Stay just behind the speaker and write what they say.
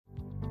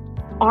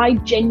I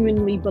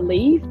genuinely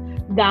believe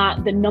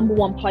that the number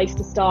one place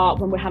to start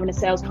when we're having a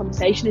sales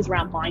conversation is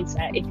around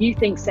mindset. If you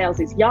think sales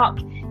is yuck,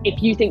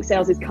 if you think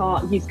sales is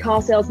used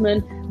car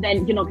salesman,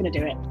 then you're not going to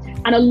do it.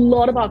 And a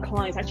lot of our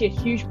clients, actually a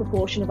huge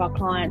proportion of our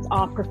clients,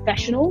 are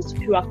professionals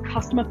who are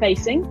customer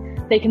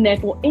facing. They can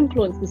therefore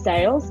influence the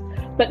sales,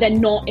 but they're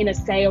not in a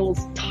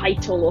sales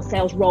title or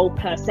sales role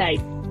per se.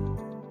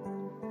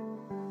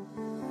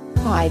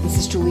 Hi, this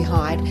is Julie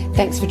Hyde.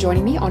 Thanks for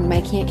joining me on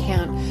Making It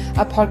Count,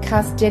 a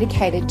podcast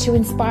dedicated to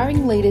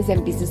inspiring leaders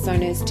and business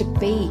owners to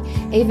be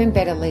even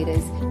better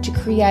leaders, to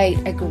create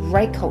a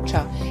great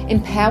culture,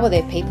 empower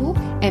their people,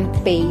 and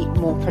be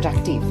more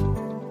productive.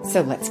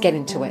 So let's get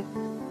into it.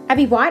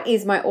 Abby White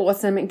is my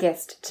awesome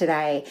guest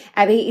today.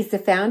 Abby is the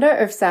founder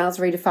of Sales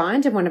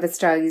Redefined and one of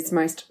Australia's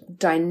most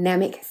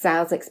dynamic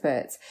sales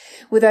experts.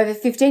 With over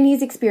 15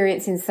 years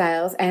experience in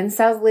sales and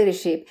sales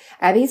leadership,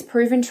 Abby's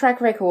proven track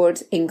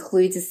record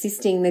includes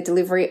assisting the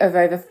delivery of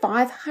over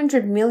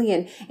 500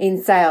 million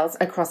in sales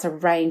across a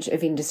range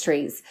of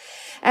industries.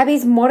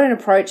 Abby's modern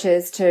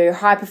approaches to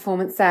high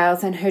performance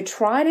sales and her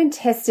tried and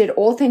tested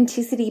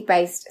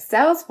authenticity-based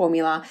sales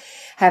formula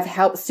have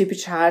helped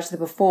supercharge the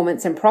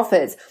performance and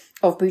profits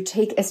of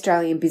boutique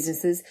Australian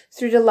businesses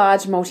through to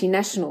large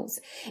multinationals.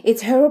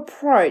 It's her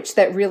approach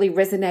that really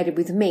resonated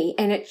with me,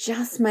 and it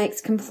just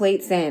makes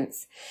complete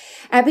sense.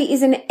 Abby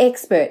is an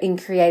expert in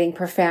creating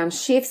profound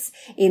shifts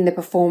in the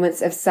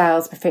performance of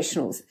sales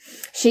professionals.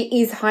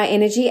 She is high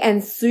energy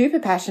and super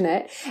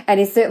passionate,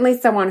 and is certainly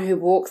someone who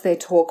walks their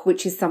talk,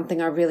 which is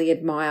something I really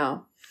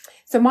admire.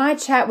 So my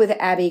chat with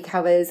Abby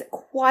covers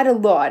quite a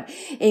lot,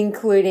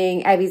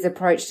 including Abby's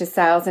approach to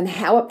sales and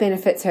how it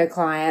benefits her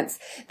clients,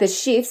 the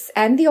shifts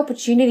and the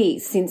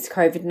opportunities since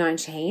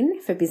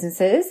COVID-19 for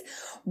businesses,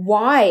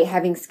 why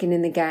having skin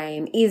in the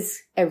game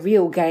is a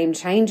real game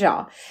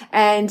changer,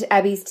 and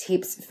Abby's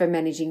tips for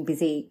managing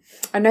busy.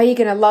 I know you're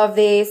going to love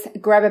this.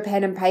 Grab a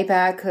pen and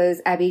paper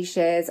because Abby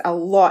shares a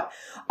lot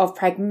of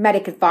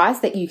pragmatic advice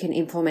that you can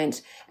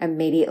implement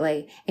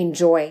immediately.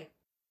 Enjoy.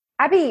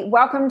 Abby,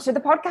 welcome to the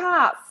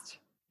podcast.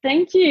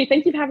 Thank you.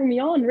 Thank you for having me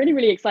on. Really,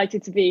 really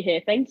excited to be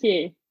here. Thank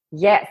you.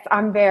 Yes,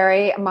 I'm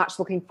very much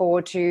looking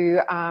forward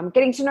to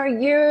getting to know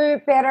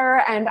you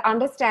better and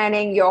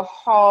understanding your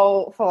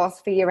whole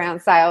philosophy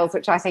around sales,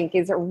 which I think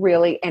is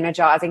really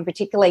energizing,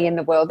 particularly in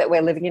the world that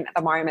we're living in at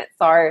the moment.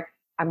 So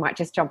I might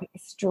just jump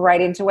straight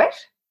into it.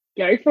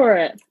 Go for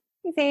it.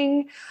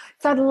 Amazing.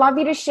 So I'd love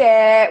you to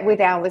share with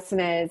our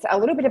listeners a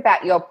little bit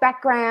about your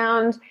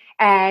background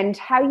and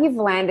how you've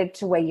landed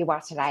to where you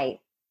are today.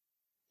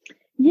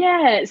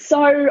 Yeah,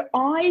 so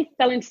I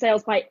fell into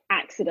sales by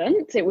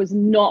accident. It was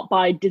not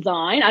by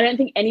design. I don't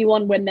think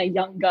anyone when they're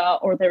younger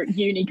or they're at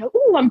uni go,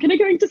 oh, I'm going to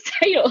go into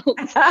sales.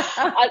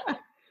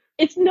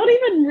 It's not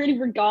even really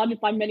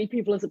regarded by many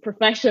people as a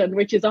profession,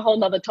 which is a whole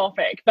nother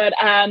topic. But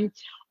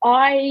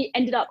I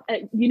ended up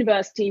at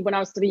university when I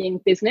was studying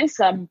business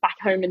back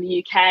home in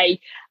the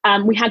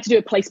UK. We had to do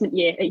a placement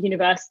year at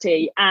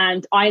university,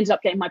 and I ended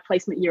up getting my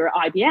placement year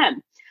at IBM.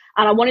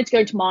 And I wanted to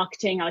go into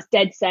marketing. I was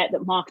dead set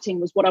that marketing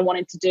was what I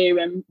wanted to do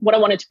and what I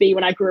wanted to be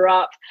when I grew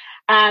up.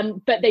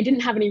 But they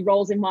didn't have any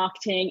roles in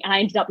marketing. And I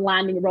ended up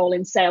landing a role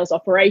in sales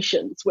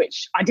operations,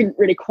 which I didn't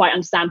really quite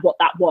understand what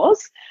that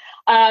was.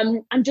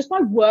 And just by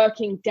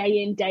working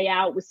day in, day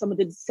out with some of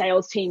the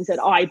sales teams at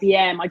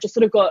IBM, I just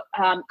sort of got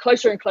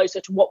closer and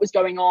closer to what was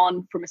going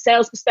on from a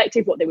sales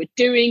perspective, what they were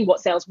doing, what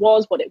sales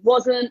was, what it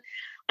wasn't.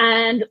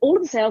 And all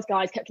of the sales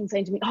guys kept on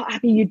saying to me, oh,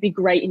 Abby, you'd be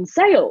great in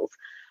sales.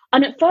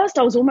 And at first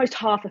I was almost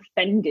half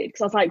offended because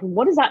I was like,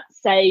 what does that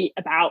say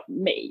about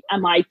me?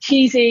 Am I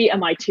cheesy?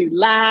 Am I too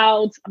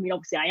loud? I mean,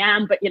 obviously I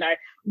am, but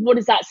what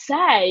does that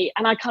say?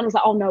 And I kind of was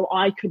like, oh no,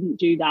 I couldn't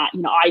do that.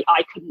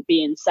 I couldn't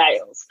be in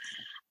sales.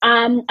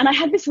 And I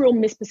had this real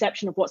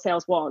misperception of what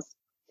sales was.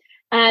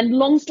 And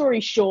long story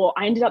short,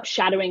 I ended up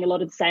shadowing a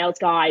lot of the sales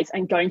guys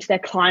and going to their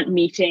client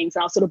meetings.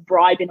 And I was sort of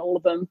bribing all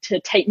of them to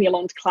take me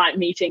along to client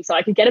meetings so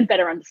I could get a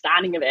better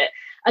understanding of it.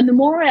 And the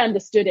more I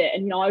understood it,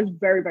 and I was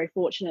very, very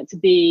fortunate to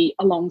be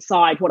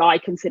alongside what I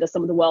consider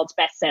some of the world's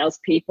best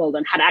salespeople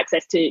and had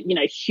access to,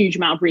 huge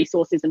amount of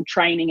resources and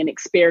training and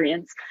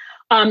experience.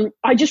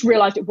 I just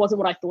realized it wasn't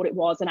what I thought it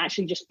was and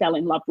actually just fell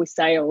in love with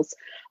sales.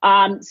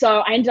 So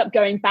I ended up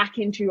going back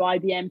into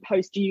IBM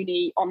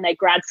post-uni on their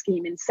grad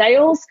scheme in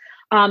sales.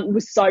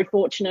 Was so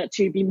fortunate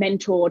to be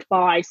mentored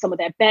by some of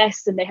their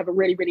best, and they have a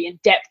really, really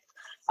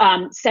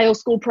in-depth sales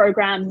school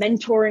program,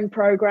 mentoring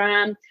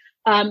program.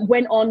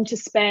 Went on to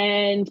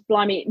spend,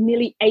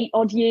 nearly 8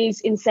 odd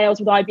years in sales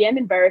with IBM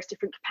in various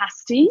different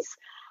capacities.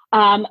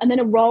 And then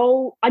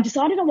I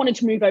decided I wanted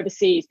to move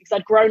overseas because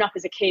I'd grown up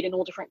as a kid in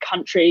all different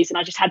countries, and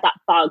I just had that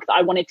bug that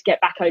I wanted to get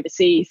back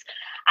overseas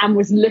and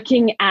was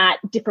looking at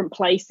different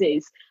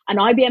places. And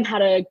IBM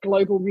had a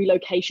global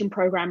relocation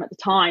program at the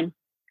time.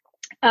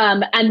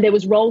 And there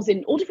was roles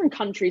in all different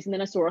countries. And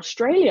then I saw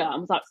Australia. I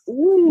was like,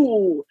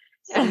 ooh,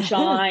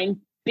 sunshine,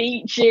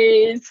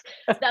 beaches,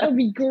 that'll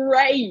be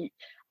great.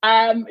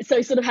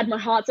 So sort of had my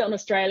heart set on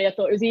Australia. I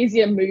thought it was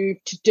easier move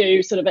to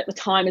do sort of at the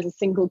time as a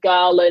single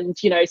girl and,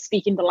 you know,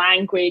 speaking the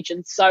language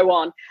and so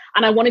on.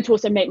 And I wanted to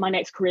also make my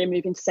next career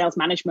move into sales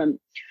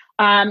management.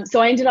 So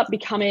I ended up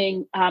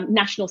becoming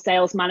national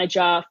sales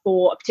manager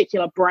for a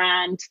particular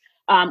brand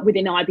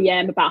within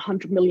IBM, about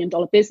 $100 million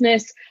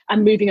business,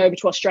 and moving over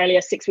to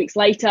Australia 6 weeks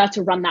later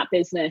to run that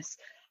business.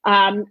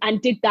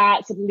 And did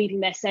that, sort of leading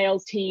their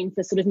sales team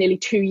for sort of nearly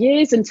 2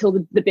 years until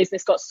the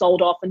business got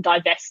sold off and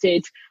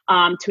divested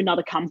to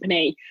another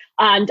company.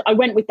 And I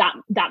went with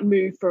that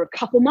move for a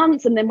couple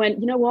months and then went,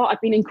 you know what,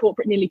 I've been in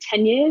corporate nearly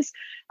 10 years.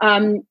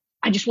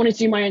 I just wanted to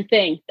do my own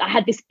thing. I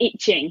had this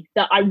itching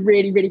that I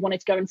really, really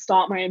wanted to go and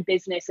start my own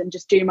business and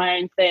just do my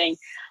own thing.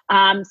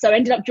 So I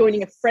ended up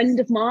joining a friend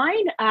of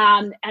mine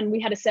and we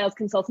had a sales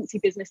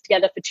consultancy business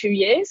together for 2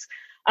 years.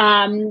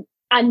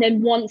 And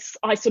then once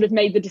I sort of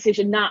made the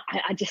decision that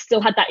I just still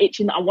had that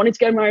itching that I wanted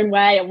to go my own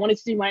way, I wanted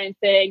to do my own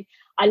thing,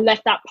 I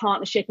left that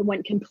partnership and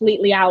went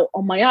completely out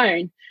on my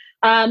own.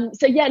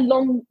 So yeah,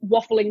 long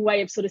waffling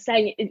way of sort of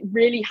saying it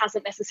really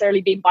hasn't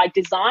necessarily been by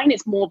design,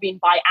 it's more been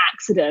by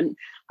accident.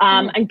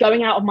 And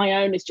going out on my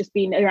own has just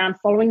been around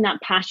following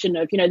that passion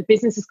of, you know, the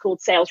business is called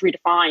Sales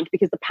Redefined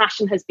because the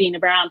passion has been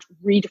around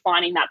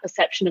redefining that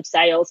perception of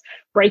sales,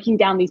 breaking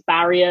down these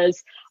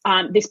barriers,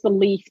 this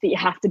belief that you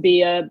have to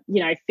be a,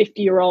 you know,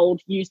 50-year-old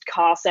used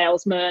car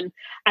salesman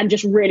and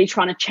just really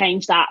trying to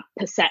change that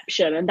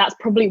perception. And that's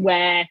probably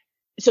where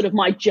sort of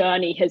my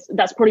journey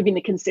that's probably been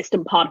the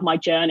consistent part of my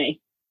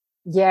journey.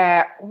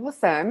 Yeah,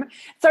 awesome.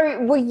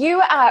 So were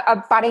you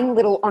a budding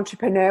little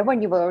entrepreneur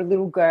when you were a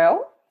little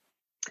girl?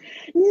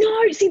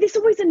 No, see, this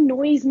always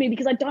annoys me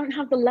because I don't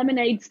have the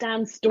lemonade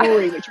stand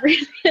story, which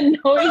really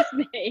annoys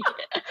me.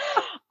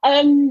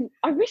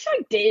 I wish I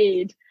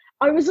did.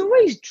 I was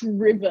always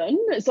driven.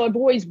 So I've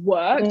always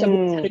worked. I've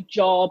always had a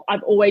job.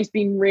 I've always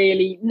been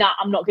really,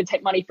 I'm not going to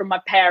take money from my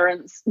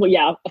parents. Well,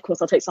 yeah, of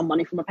course I'll take some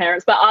money from my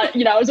parents. But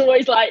I was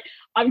always like,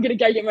 I'm going to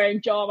go get my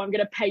own job. I'm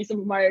going to pay some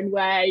of my own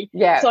way.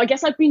 Yeah. So I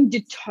guess I've been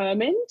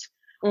determined.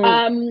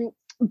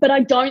 But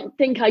I don't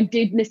think I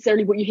did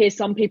necessarily what you hear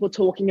some people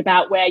talking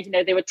about where, you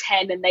know, they were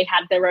 10 and they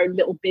had their own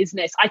little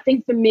business. I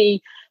think for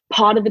me,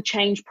 part of the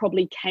change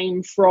probably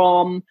came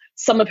from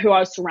some of who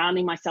I was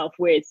surrounding myself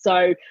with.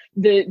 So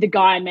the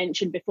guy I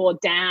mentioned before,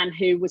 Dan,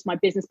 who was my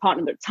business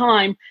partner at the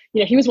time,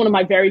 you know, he was one of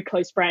my very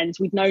close friends.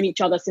 We'd known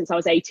each other since I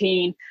was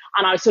 18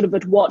 and I sort of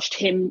had watched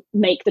him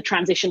make the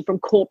transition from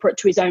corporate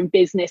to his own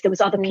business. There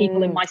was other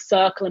people in my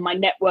circle, in my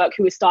network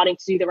who were starting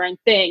to do their own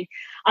thing.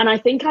 And I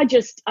think I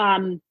just,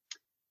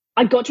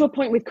 I got to a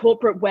point with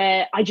corporate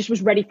where I just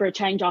was ready for a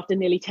change after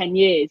nearly 10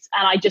 years.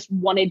 And I just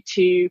wanted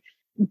to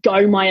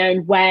go my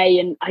own way.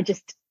 And I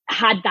just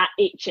had that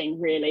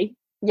itching, really.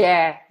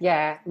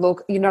 Yeah.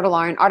 Look, you're not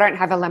alone. I don't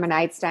have a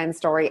lemonade stand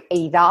story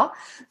either.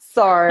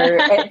 So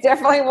it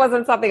definitely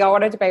wasn't something I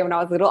wanted to be when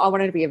I was little. I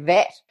wanted to be a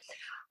vet.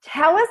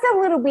 Tell us a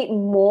little bit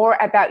more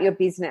about your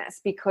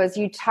business because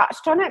you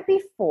touched on it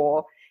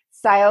before.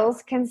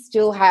 Sales can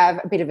still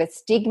have a bit of a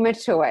stigma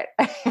to it.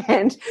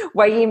 And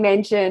where you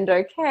mentioned,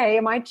 okay,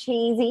 am I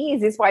cheesy?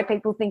 Is this why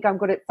people think I'm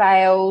good at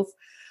sales?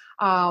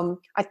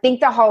 I think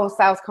the whole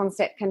sales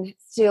concept can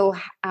still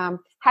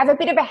have a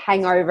bit of a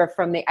hangover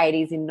from the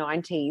 80s and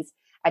 90s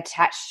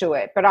attached to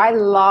it. But I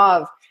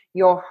love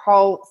your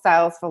whole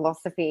sales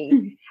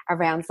philosophy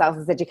around sales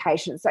as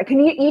education. So can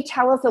you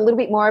tell us a little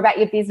bit more about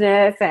your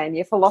business and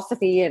your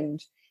philosophy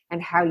and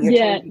how you're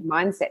changing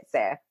mindsets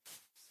there?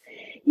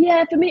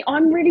 Yeah, for me,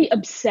 I'm really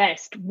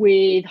obsessed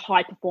with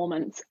high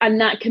performance, and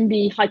that can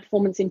be high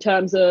performance in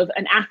terms of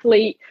an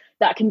athlete.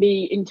 That can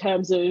be in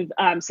terms of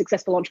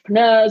successful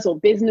entrepreneurs or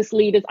business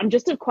leaders. I'm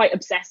just quite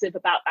obsessive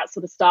about that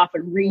sort of stuff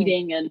and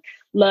reading and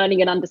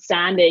learning and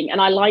understanding. And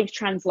I like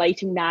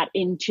translating that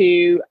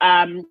into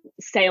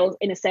sales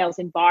in a sales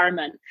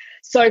environment.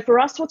 So for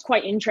us, what's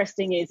quite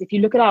interesting is if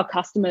you look at our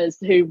customers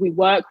who we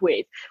work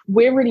with,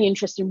 we're really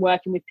interested in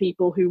working with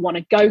people who want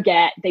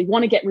to they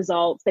want to get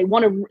results.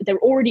 They're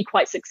already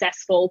quite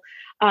successful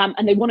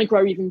and they want to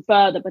grow even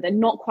further, but they're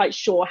not quite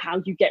sure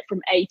how you get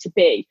from A to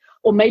B.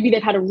 Or maybe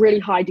they've had a really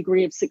high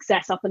degree of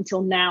success up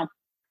until now,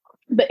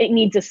 but it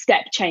needs a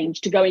step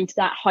change to go into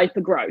that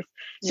hyper growth.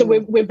 So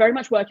we're very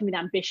much working with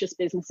ambitious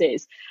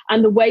businesses.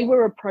 And the way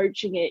we're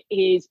approaching it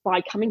is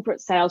by coming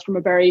at sales from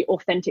a very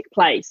authentic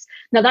place.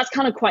 Now, that's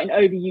kind of quite an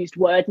overused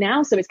word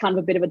now. So it's kind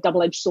of a bit of a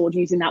double-edged sword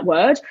using that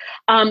word.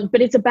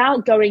 But it's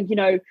about going, you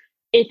know,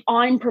 if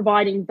I'm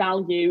providing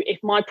value, if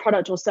my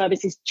product or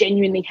service is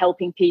genuinely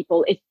helping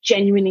people, it's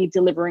genuinely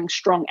delivering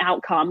strong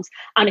outcomes,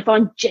 and if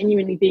I'm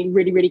genuinely being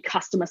really, really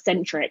customer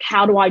centric,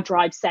 how do I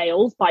drive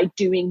sales? By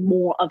doing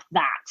more of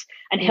that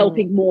and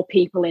helping more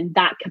people in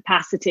that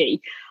capacity.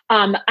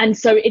 And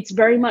so it's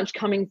very much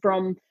coming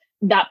from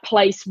that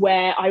place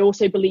where I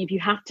also believe you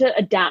have to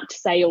adapt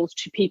sales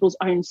to people's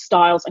own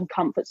styles and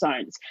comfort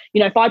zones.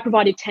 You know, if I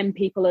provided 10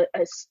 people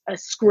a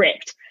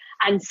script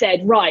and said,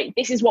 right,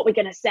 this is what we're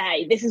going to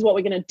say, this is what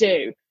we're going to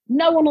do,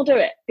 no one will do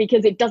it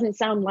because it doesn't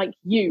sound like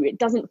you. It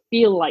doesn't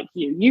feel like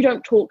you. You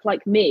don't talk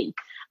like me.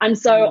 And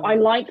so I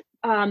like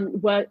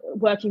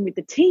working with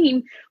the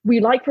team, we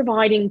like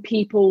providing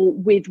people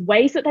with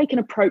ways that they can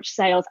approach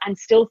sales and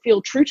still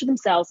feel true to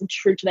themselves and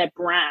true to their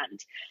brand.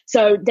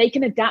 So they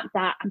can adapt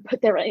that and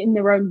put in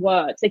their own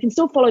words. They can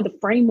still follow the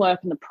framework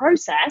and the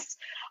process,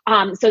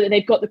 so that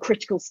they've got the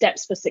critical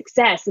steps for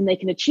success and they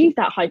can achieve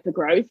that hyper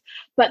growth,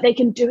 but they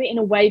can do it in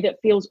a way that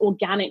feels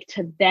organic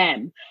to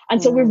them.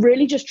 And so we're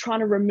really just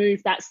trying to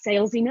remove that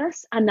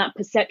salesiness and that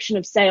perception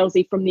of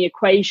salesy from the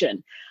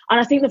equation. And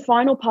I think the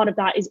final part of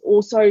that is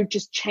also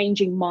just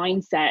changing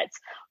mindsets.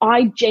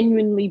 I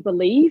genuinely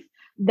believe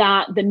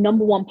that the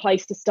number one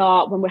place to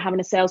start when we're having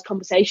a sales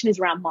conversation is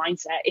around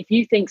mindset. If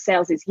you think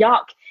sales is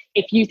yuck,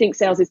 if you think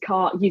sales is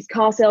used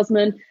car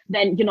salesman,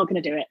 then you're not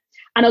going to do it.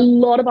 And a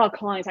lot of our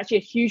clients, actually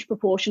a huge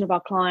proportion of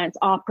our clients,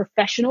 are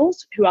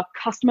professionals who are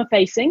customer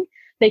facing.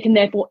 They can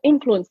therefore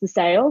influence the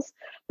sales,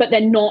 but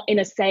they're not in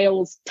a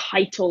sales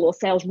title or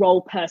sales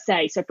role per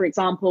se. So for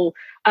example,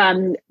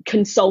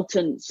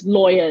 consultants,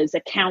 lawyers,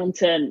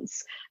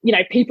 accountants,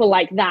 people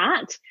like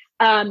that.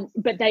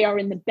 But they are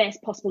in the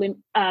best possible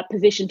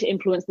position to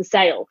influence the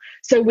sale.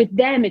 So with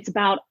them, it's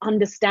about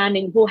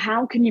understanding, well,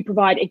 how can you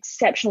provide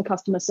exceptional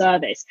customer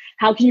service?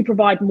 How can you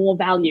provide more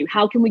value?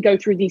 How can we go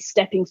through these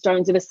stepping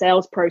stones of a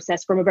sales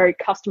process from a very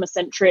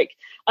customer-centric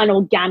and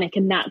organic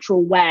and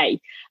natural way?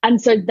 And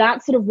so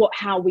that's sort of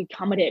how we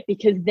come at it,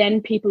 because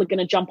then people are going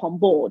to jump on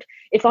board.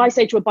 If I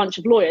say to a bunch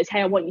of lawyers, hey,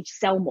 I want you to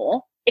sell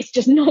more, it's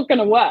just not going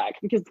to work,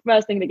 because the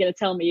first thing they're going to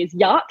tell me is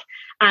yuck.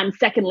 And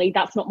secondly,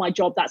 that's not my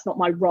job. That's not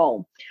my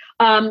role.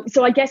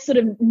 So I guess sort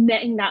of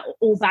netting that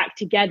all back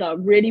together,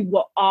 really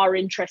what our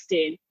interest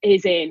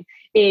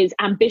is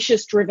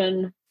ambitious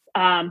driven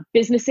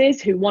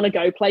businesses who want to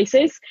go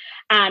places.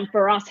 And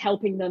for us,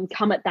 helping them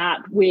come at that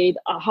with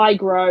a high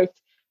growth,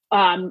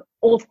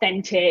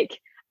 authentic,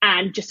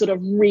 and just sort of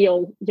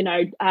real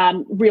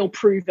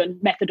proven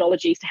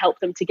methodologies to help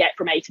them to get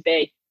from A to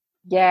B.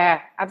 Yeah,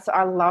 absolutely.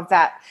 I love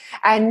that.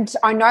 And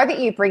I know that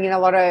you bring in a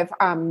lot of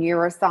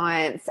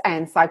neuroscience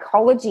and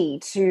psychology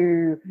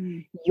to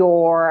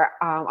your,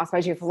 I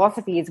suppose, your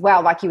philosophy as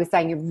well. Like you were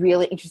saying, you're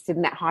really interested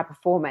in that high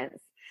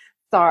performance.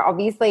 So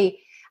obviously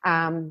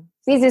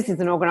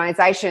businesses and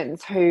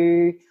organisations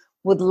who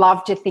would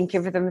love to think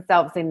of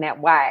themselves in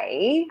that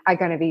way are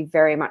going to be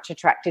very much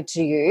attracted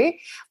to you.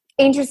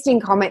 Interesting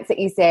comments that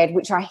you said,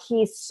 which I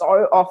hear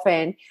so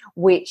often,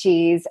 which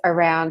is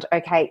around,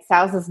 okay,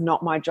 sales is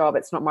not my job,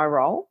 it's not my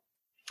role,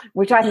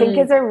 which I think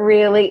is a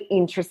really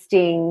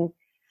interesting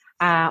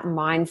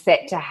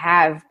mindset to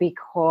have,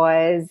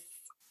 because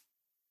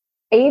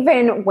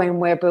even when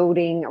we're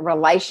building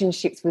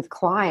relationships with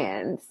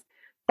clients,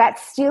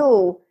 that's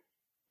still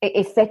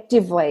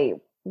effectively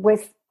we're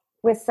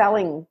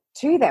selling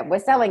to them. We're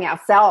selling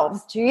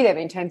ourselves to them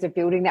in terms of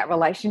building that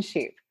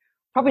relationship.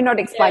 Probably not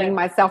explaining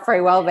myself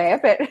very well there,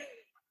 but...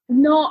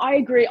 No, I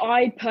agree.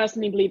 I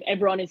personally believe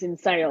everyone is in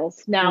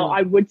sales. Now,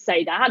 I would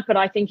say that, but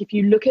I think if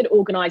you look at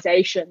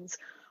organizations,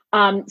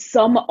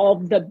 some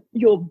of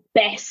your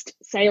best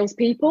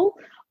salespeople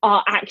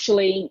are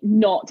actually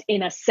not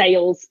in a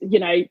sales,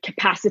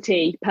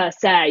 capacity per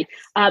se.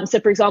 So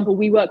for example,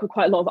 we work with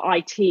quite a lot of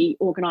IT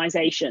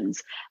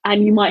organizations,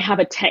 and you might have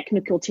a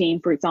technical team,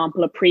 for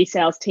example, a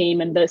pre-sales team,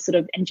 and the sort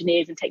of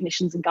engineers and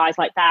technicians and guys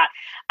like that.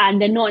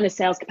 And they're not in a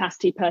sales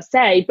capacity per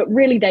se, but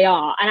really they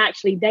are. And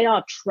actually they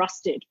are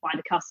trusted by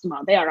the customer.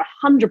 They are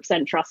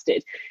 100%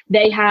 trusted.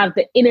 They have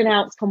the in and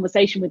outs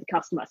conversation with the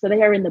customer. So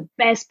they are in the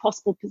best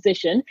possible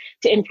position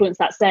to influence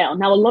that sale.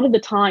 Now, a lot of the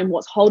time,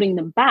 what's holding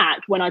them back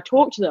when I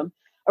talk to them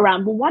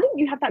around, well, why didn't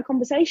you have that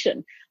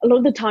conversation? A lot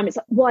of the time it's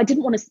like, well, I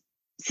didn't want to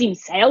seem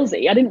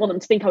salesy. I didn't want them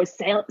to think I was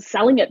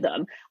selling at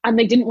them, and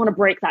they didn't want to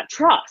break that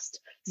trust.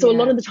 So a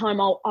lot of the time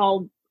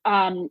I'll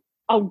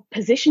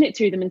position it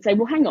to them and say,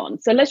 well, hang on.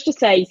 So let's just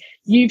say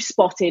you've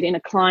spotted in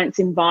a client's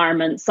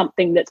environment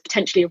something that's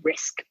potentially a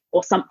risk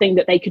or something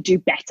that they could do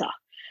better,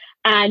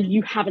 and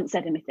you haven't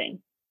said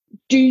anything.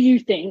 Do you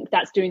think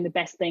that's doing the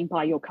best thing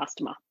by your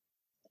customer?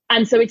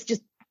 And so it's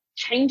just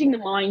changing the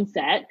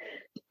mindset,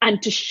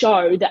 and to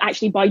show that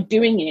actually by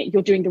doing it,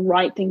 you're doing the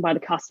right thing by the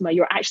customer.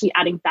 You're actually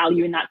adding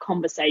value in that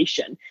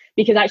conversation,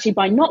 because actually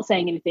by not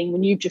saying anything,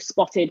 when you've just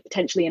spotted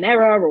potentially an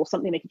error or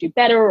something they could do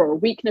better, or a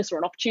weakness or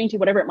an opportunity,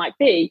 whatever it might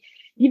be,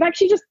 you've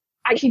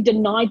actually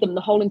denied them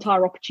the whole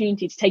entire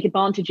opportunity to take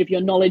advantage of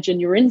your knowledge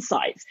and your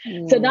insights.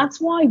 So that's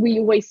why we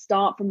always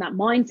start from that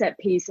mindset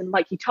piece. And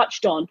like you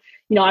touched on,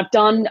 I've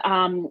done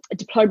a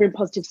diploma in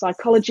positive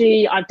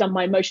psychology. I've done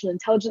my emotional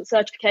intelligence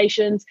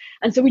certifications.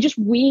 And so we just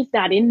weave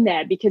that in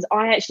there, because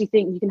I actually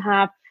think you can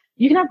have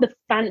the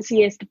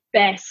fanciest,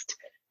 best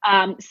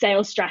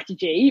sales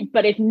strategy,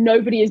 but if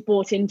nobody is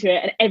bought into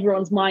it and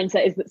everyone's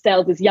mindset is that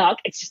sales is yuck,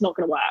 it's just not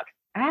going to work.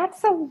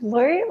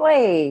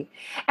 Absolutely.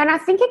 And I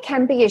think it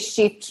can be a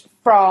shift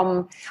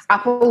from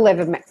upper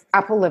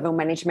level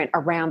management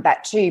around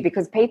that too,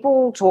 because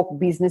people talk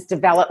business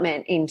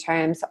development in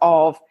terms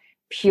of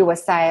pure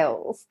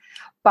sales.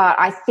 But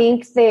I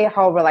think the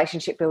whole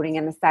relationship building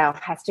and the sale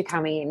has to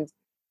come in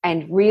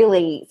and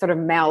really sort of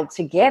meld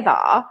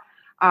together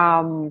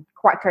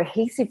quite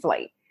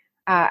cohesively.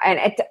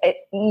 And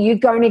you're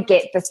going to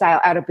get the sale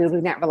out of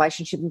building that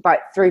relationship, but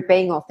through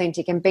being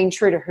authentic and being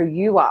true to who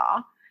you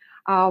are,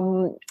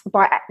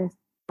 by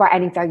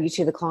adding value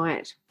to the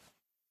client.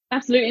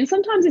 Absolutely. And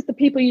sometimes it's the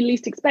people you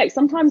least expect.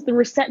 Sometimes the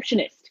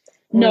receptionist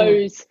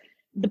knows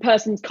the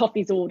person's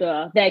coffee's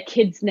order, their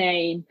kid's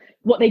name,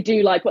 what they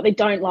do like, what they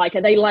don't like.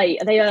 Are they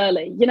late? Are they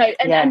early?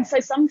 And so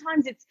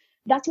sometimes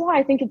that's why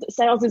I think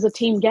sales is a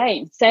team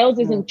game. Sales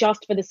isn't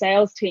just for the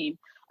sales team.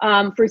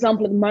 For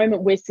example, at the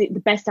moment,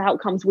 the best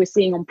outcomes we're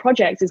seeing on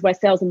projects is where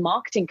sales and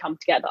marketing come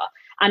together.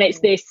 And it's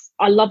this,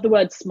 I love the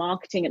word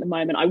smarketing at the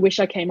moment. I wish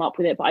I came up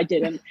with it, but I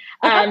didn't.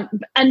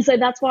 And so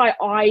that's why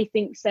I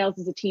think sales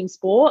is a team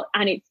sport,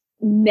 and it's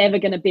never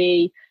going to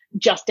be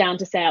just down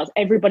to sales.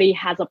 Everybody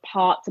has a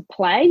part to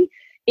play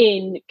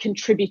in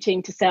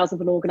contributing to sales of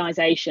an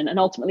organization. And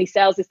ultimately,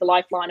 sales is the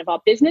lifeline of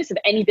our business, of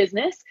any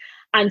business.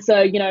 And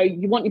so,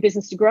 you want your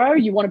business to grow,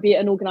 you want to be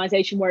at an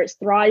organization where it's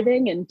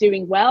thriving and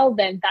doing well,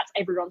 then that's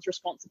everyone's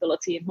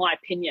responsibility, in my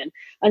opinion.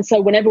 And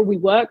so whenever we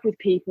work with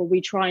people,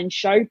 we try and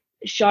show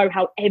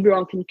how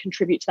everyone can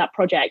contribute to that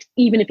project,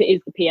 even if it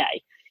is the PA.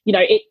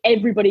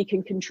 Everybody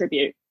can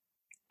contribute.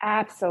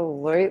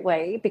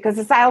 Absolutely, because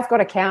the sales got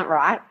to count,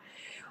 right?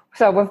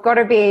 So we've got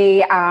to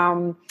be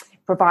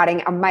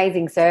providing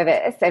amazing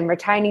service and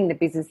retaining the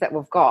business that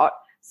we've got,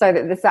 so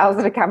that the sales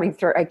that are coming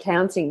through are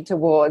counting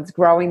towards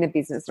growing the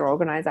business or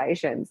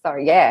organisation. So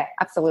yeah,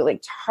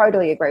 absolutely,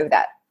 totally agree with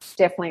that.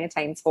 Definitely a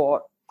team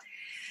sport.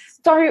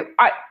 So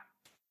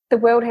the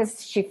world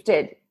has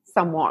shifted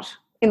somewhat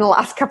in the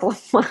last couple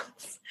of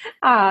months,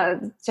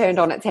 turned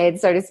on its head,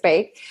 so to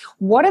speak.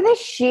 What are the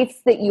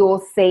shifts that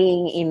you're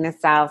seeing in the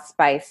sales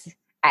space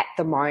at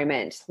the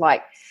moment?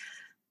 Like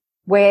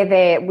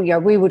where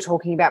we were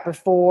talking about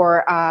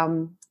before,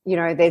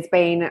 there's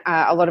been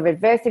a lot of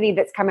adversity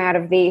that's come out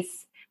of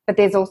this, but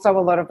there's also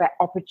a lot of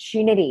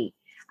opportunity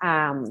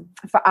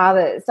for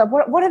others. So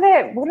what are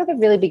the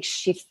really big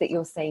shifts that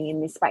you're seeing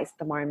in this space at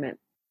the moment?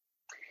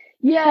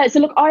 Yeah, so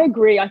look, I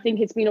agree. I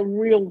think it's been a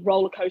real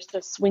roller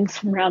coaster, swings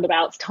and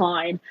roundabouts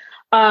time.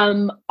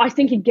 I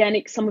think,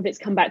 again, some of it's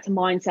come back to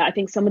mindset. I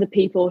think some of the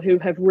people who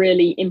have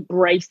really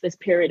embraced this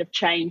period of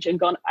change and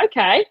gone,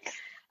 okay,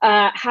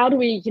 how do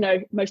we,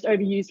 most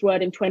overused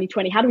word in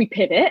 2020, how do we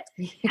pivot?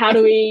 How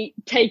do we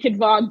take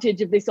advantage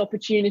of this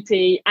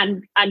opportunity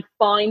and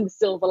find the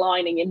silver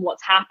lining in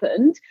what's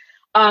happened?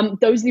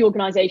 Those are the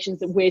organizations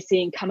that we're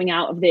seeing coming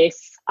out of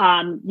this,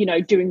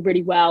 doing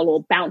really well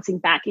or bouncing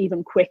back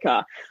even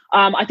quicker.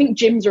 I think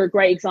gyms are a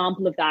great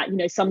example of that.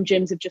 Some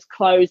gyms have just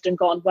closed and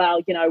gone,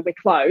 well, we're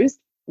closed.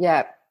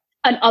 Yeah.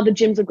 And other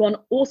gyms have gone,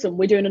 awesome,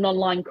 we're doing an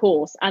online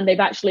course. And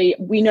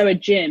we know a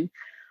gym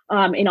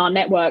in our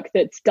network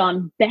that's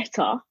done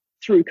better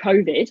through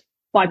COVID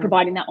by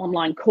providing that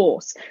online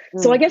course.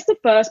 So I guess the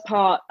first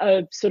part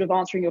of sort of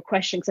answering your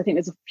question, because I think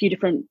there's a few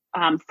different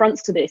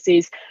fronts to this,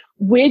 is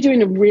we're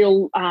doing a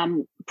real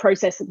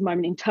process at the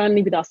moment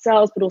internally with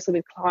ourselves, but also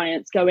with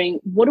clients, going,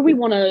 what do we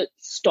want to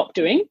stop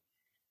doing?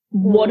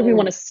 What do we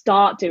want to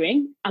start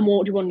doing? And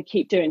what do we want to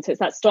keep doing? So it's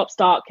that stop,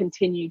 start,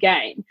 continue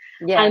game.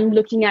 Yeah. And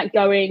looking at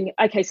going,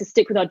 okay, so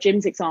stick with our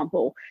gyms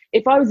example.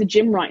 If I was a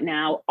gym right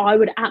now, I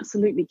would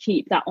absolutely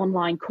keep that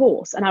online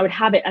course, and I would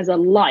have it as a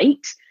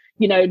light,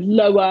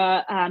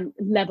 lower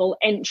level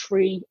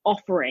entry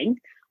offering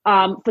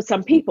for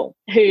some people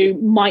who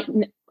might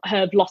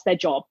have lost their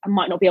job and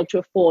might not be able to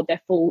afford their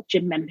full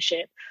gym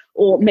membership,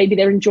 or maybe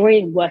they're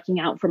enjoying working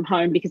out from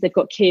home because they've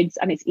got kids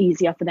and it's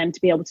easier for them to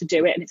be able to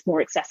do it and it's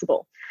more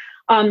accessible.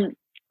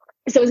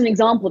 So as an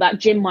example, that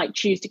gym might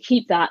choose to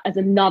keep that as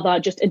another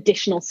just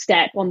additional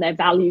step on their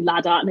value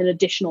ladder and an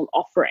additional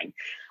offering.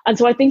 And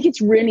so I think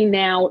it's really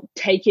now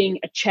taking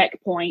a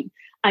checkpoint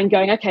and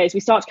going, okay, as we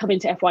start to come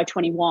into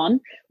FY21,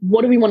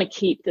 what do we want to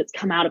keep that's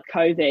come out of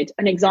COVID?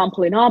 An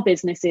example in our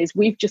business is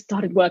we've just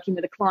started working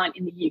with a client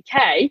in the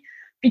UK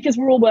because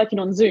we're all working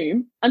on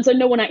Zoom. And so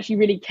no one actually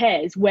really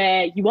cares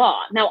where you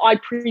are. Now, I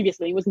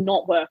previously was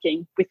not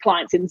working with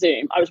clients in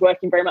Zoom. I was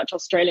working very much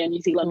Australia and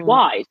New Zealand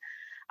wide.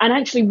 And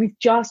actually, we've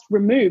just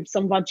removed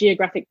some of our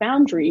geographic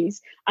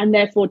boundaries and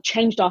therefore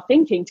changed our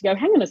thinking to go,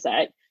 hang on a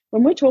sec,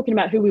 when we're talking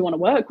about who we want to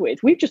work with,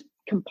 we've just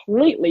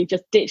completely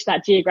just ditched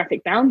that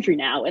geographic boundary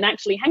now. And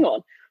actually, hang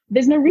on,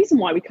 there's no reason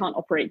why we can't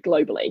operate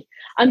globally.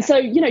 And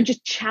so,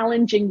 just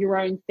challenging your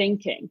own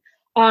thinking.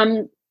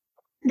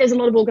 There's a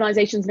lot of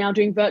organizations now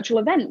doing virtual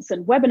events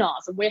and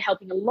webinars, and we're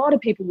helping a lot of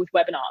people with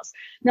webinars.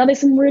 Now, there's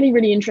some really,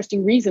 really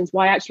interesting reasons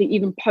why actually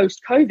even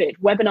post-COVID,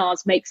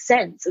 webinars make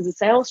sense as a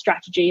sales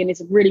strategy and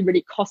is a really,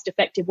 really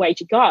cost-effective way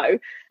to go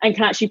and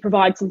can actually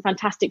provide some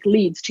fantastic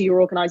leads to your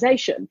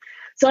organization.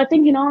 So I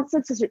think in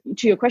answer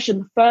to your question,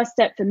 the first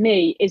step for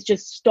me is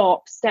just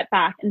step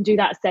back and do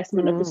that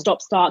assessment of the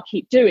stop, start,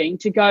 keep doing,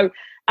 to go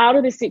out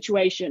of this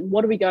situation.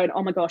 What are we going,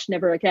 oh my gosh,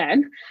 never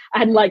again?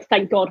 And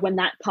thank God when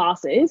that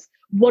passes.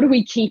 What are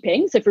we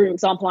keeping? So for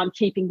example, I'm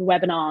keeping the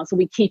webinars. Are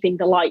we keeping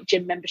the light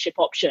gym membership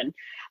option?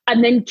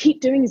 And then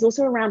keep doing is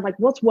also around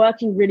what's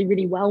working really,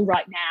 really well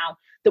right now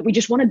that we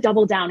just want to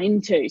double down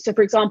into. So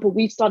for example,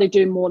 we've started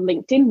doing more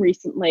LinkedIn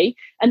recently,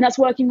 and that's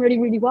working really,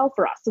 really well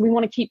for us. So we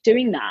want to keep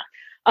doing that.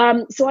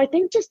 So I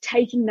think just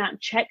taking that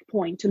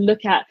checkpoint to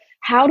look at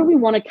how do we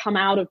want to come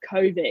out of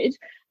COVID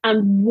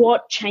and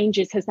what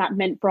changes has that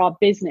meant for our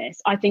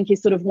business, I think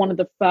is sort of one of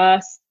the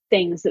first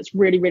things that's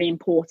really, really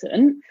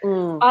important.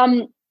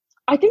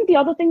 I think the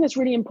other thing that's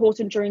really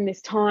important during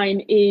this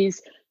time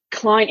is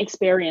client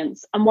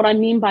experience. And what I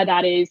mean by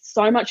that is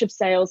so much of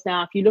sales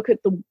now, if you look at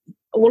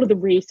all of the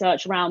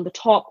research around the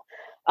top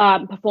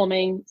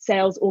performing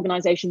sales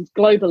organizations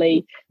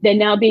globally, they're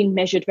now being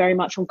measured very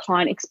much on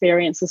client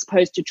experience as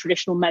opposed to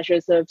traditional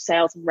measures of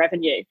sales and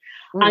revenue.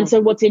 And so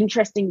what's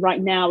interesting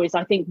right now is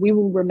I think we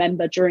will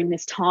remember during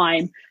this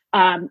time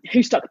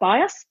who stuck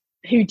by us,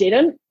 who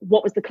didn't,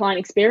 what was the client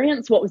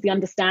experience, what was the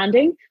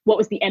understanding, what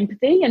was the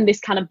empathy, and this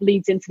kind of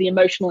bleeds into the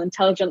emotional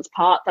intelligence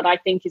part that I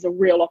think is a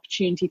real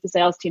opportunity for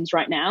sales teams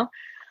right now.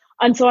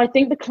 And so I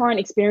think the client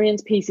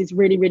experience piece is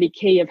really, really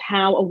key of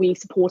how are we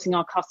supporting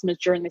our customers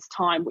during this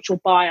time, which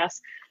will buy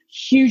us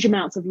huge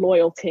amounts of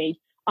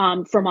loyalty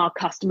from our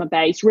customer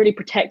base, really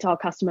protect our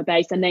customer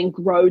base and then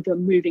grow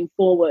them moving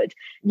forward.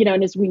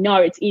 And as we know,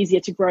 it's easier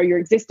to grow your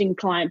existing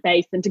client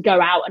base than to go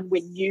out and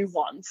win new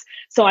ones.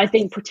 So I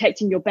think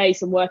protecting your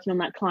base and working on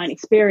that client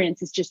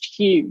experience is just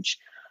huge.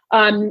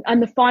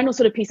 And the final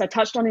sort of piece I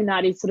touched on in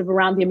that is sort of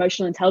around the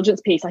emotional intelligence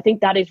piece. I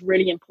think that is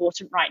really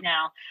important right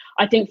now.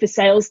 I think for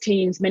sales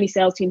teams, many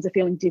sales teams are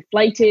feeling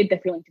deflated. They're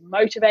feeling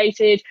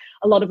demotivated.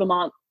 A lot of them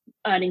aren't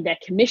earning their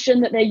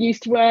commission that they're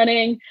used to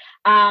earning.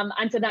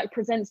 And so that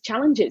presents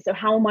challenges. So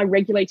how am I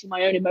regulating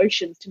my own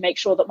emotions to make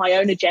sure that my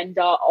own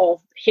agenda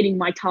of hitting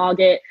my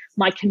target,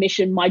 my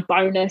commission, my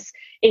bonus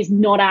is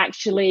not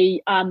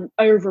actually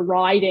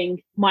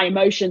overriding my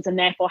emotions and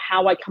therefore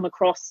how I come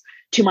across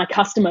to my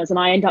customers, and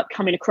I end up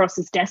coming across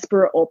as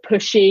desperate or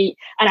pushy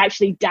and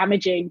actually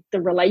damaging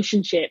the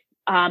relationship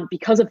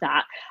because of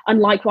that. And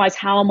likewise,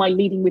 how am I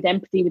leading with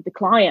empathy with the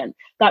client?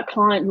 That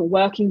client you're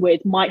working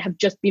with might have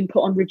just been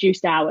put on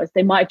reduced hours.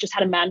 They might have just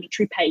had a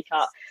mandatory pay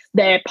cut.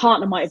 Their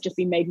partner might have just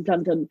been made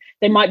redundant.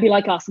 They might be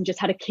like us and just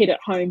had a kid at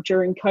home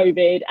during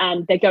COVID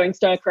and they're going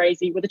stir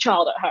crazy with a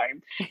child at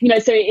home.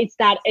 So it's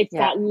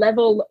that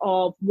level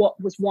of what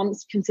was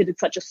once considered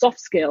such a soft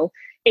skill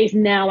is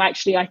now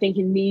actually, I think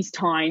in these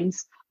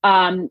times,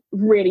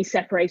 really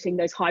separating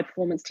those high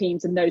performance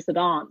teams and those that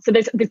aren't. So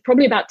there's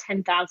probably about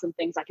 10,000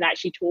 things I can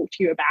actually talk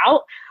to you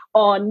about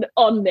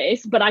on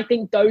this, but I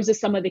think those are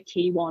some of the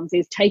key ones: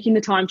 is taking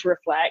the time to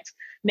reflect,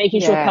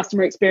 making sure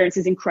customer experience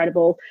is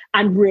incredible,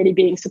 and really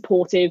being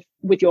supportive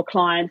with your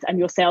clients and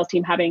your sales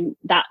team having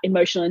that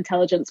emotional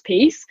intelligence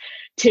piece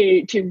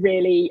to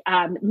really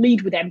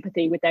lead with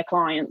empathy with their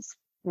clients.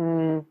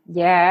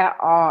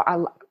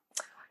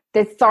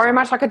 There's so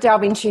much I could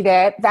delve into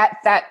there.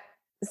 That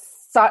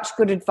such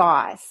good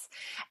advice.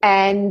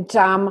 And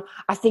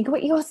I think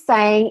what you're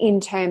saying in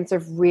terms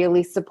of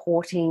really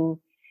supporting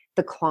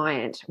the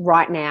client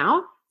right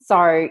now.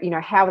 So,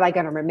 how are they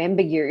going to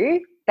remember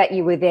you, that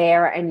you were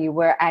there and you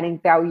were adding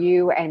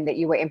value and that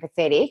you were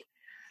empathetic?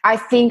 I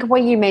think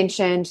what you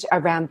mentioned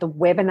around the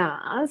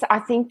webinars, I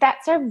think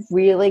that's a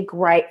really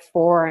great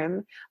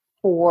forum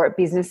for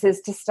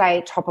businesses to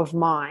stay top of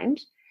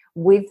mind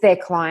with their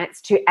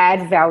clients, to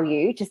add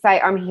value, to say,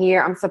 I'm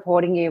here, I'm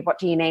supporting you, what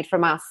do you need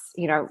from us,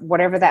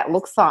 whatever that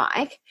looks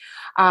like.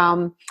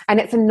 And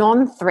it's a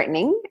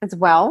non-threatening as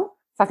well.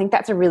 So I think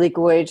that's a really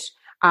good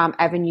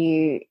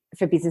avenue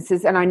for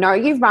businesses. And I know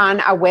you've run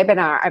a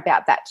webinar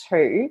about that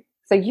too.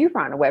 So you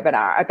run a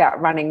webinar about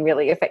running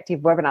really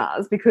effective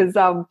webinars, because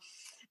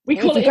we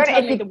call it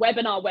internally the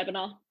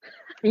webinar.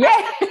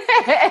 Yeah.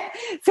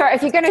 So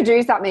if you're going to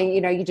do something,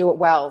 you do it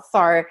well.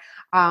 So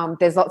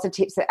there's lots of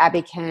tips that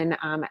Abby can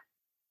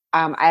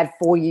add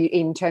for you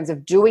in terms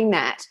of doing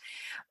that.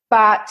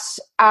 But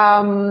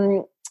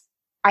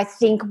I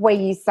think where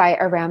you say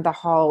around the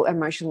whole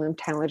emotional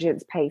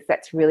intelligence piece,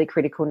 that's really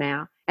critical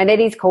now. And it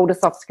is called a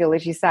soft skill,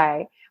 as you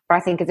say, but I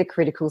think it's a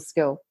critical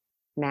skill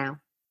now.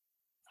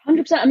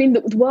 100%. I mean,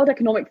 the World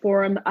Economic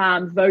Forum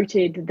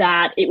voted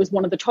that it was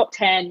one of the top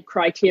 10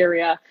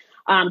 criteria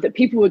that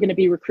people were going to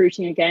be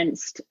recruiting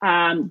against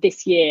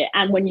this year.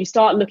 And when you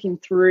start looking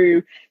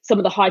through some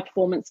of the high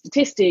performance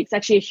statistics,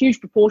 actually a huge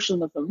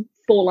proportion of them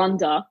fall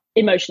under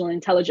emotional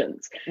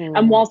intelligence.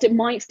 And whilst it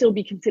might still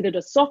be considered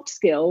a soft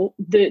skill,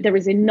 there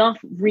is enough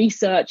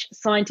research,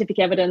 scientific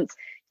evidence,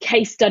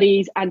 case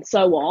studies, and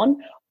so on,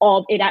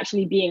 of it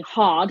actually being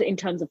hard in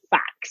terms of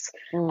facts.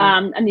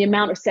 And the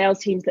amount of sales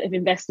teams that have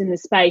invested in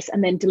this space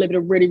and then delivered a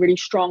really, really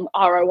strong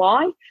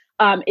ROI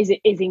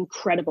is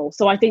incredible.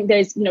 So I think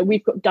there's,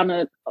 we've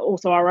done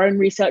also our own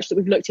research that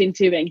we've looked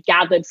into and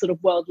gathered sort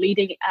of world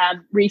leading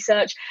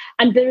research.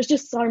 And there's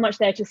just so much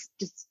there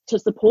to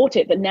support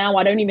it that now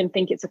I don't even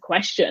think it's a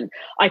question.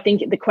 I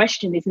think the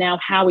question is now,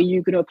 how are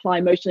you going to apply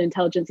emotional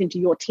intelligence into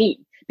your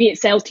team, be it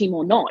sales team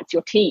or not, it's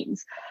your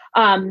teams.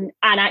 And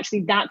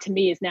actually that to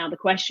me is now the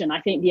question.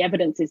 I think the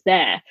evidence is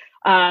there.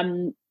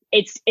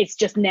 It's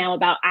just now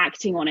about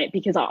acting on it,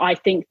 because I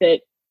think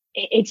that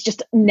it's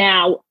just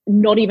now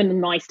not even a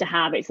nice to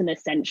have, it's an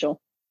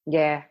essential.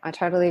 Yeah, I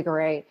totally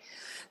agree.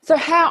 So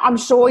I'm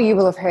sure you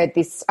will have heard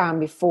this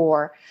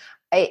before,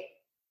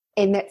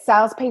 in that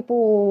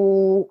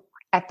salespeople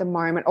at the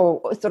moment,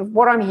 or sort of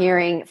what I'm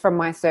hearing from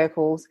my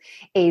circles,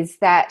 is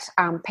that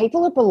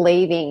people are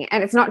believing,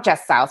 and it's not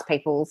just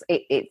salespeople,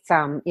 it's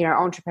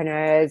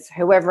entrepreneurs,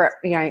 whoever,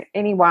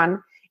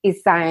 anyone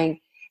is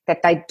saying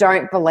that they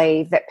don't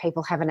believe that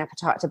people have an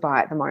appetite to buy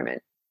at the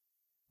moment,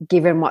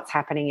 given what's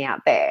happening out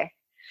there.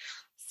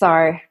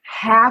 So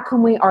how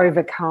can we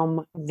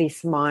overcome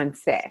this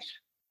mindset?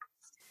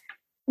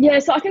 Yeah,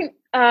 so I think,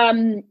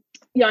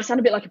 I sound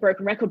a bit like a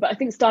broken record, but I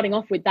think starting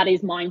off with that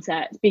is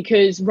mindset,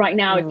 because right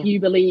now, if you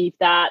believe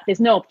that there's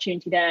no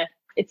opportunity there,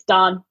 it's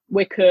done,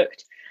 we're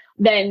cooked,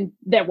 then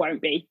there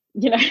won't be,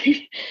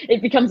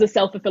 it becomes a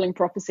self-fulfilling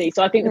prophecy.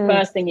 So I think the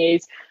first thing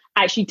is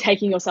actually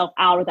taking yourself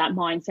out of that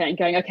mindset and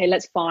going, okay,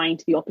 let's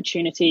find the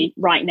opportunity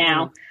right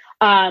now.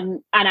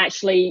 And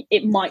actually,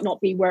 it might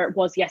not be where it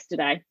was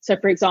yesterday. So,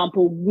 for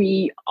example,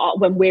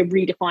 when we're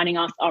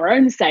redefining our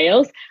own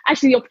sales,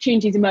 actually the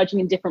opportunity is emerging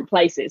in different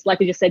places.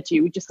 Like I just said to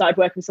you, we just started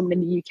working with someone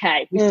in the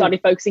UK. We started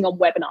focusing on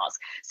webinars.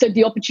 So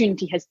the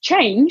opportunity has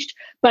changed,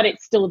 but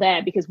it's still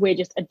there because we're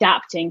just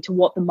adapting to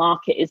what the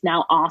market is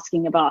now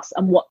asking of us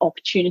and what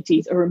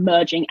opportunities are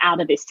emerging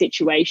out of this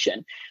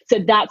situation. So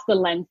that's the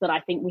lens that I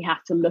think we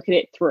have to look at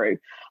it through.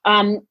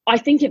 I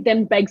think it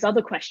then begs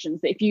other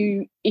questions. That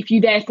if you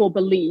therefore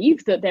believe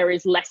that there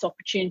is less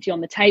opportunity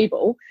on the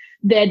table,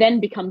 there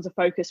then becomes a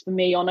focus for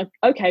me on,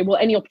 okay, well,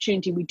 any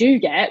opportunity we do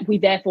get, we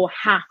therefore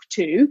have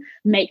to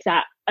make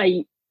that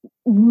a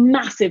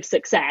massive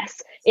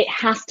success. It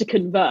has to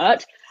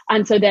convert.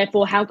 And so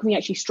therefore, how can we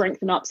actually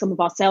strengthen up some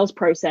of our sales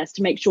process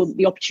to make sure that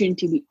the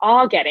opportunity we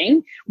are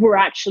getting, we're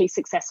actually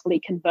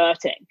successfully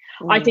converting?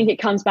 I think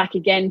it comes back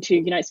again to,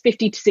 it's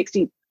 50 to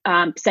 60%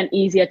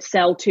 easier to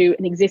sell to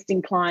an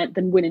existing client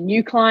than win a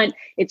new client.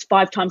 It's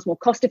 5 times more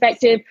cost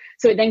effective.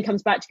 So it then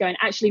comes back to going,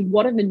 actually,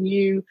 what are the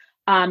new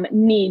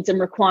needs and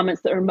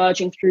requirements that are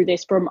emerging through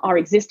this from our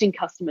existing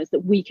customers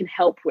that we can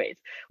help with?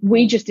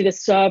 We just did a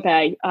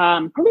survey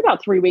probably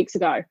about 3 weeks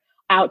ago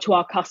out to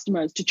our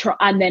customers to try,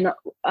 and then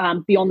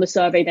beyond the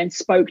survey, then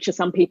spoke to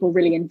some people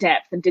really in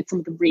depth and did some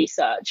of the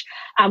research.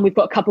 And we've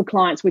got a couple of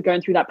clients we're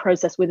going through that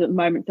process with at the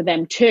moment for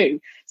them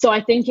too. So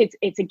I think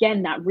it's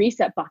again that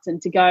reset button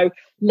to go,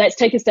 let's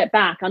take a step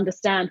back,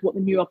 understand what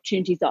the new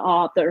opportunities that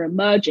are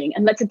emerging,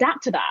 and let's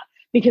adapt to that.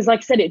 Because like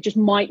I said, it just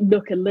might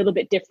look a little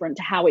bit different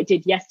to how it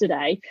did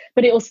yesterday,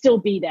 but it will still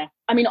be there.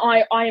 I mean,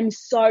 I am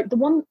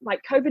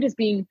COVID has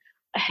been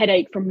a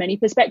headache from many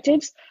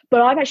perspectives,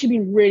 but I've actually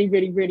been really,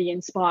 really, really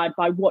inspired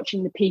by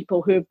watching the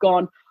people who have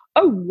gone,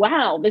 oh,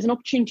 wow, there's an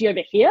opportunity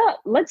over here.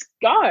 Let's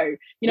go.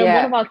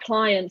 One of our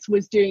clients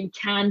was doing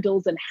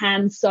candles and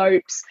hand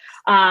soaps.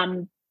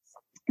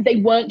 They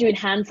weren't doing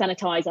hand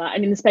sanitizer.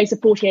 And in the space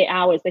of 48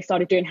 hours, they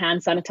started doing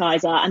hand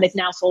sanitizer, and they've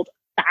now sold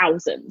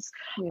thousands.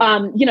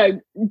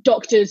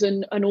 Doctors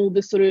and all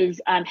the sort of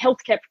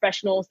healthcare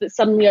professionals that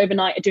suddenly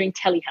overnight are doing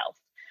telehealth.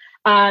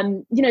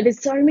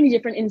 There's so many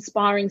different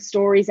inspiring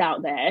stories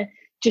out there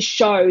to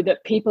show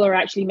that people are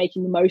actually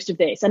making the most of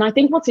this. And I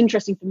think what's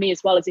interesting for me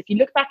as well is if you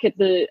look back at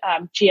the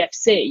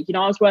GFC,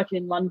 I was working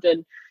in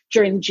London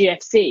during the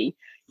GFC,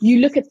 you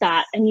look at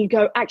that and you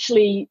go,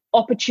 actually,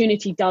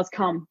 opportunity does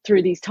come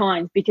through these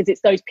times because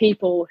it's those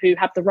people who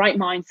have the right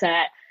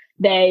mindset.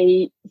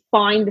 They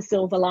find the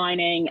silver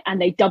lining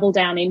and they double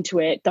down into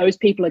it. Those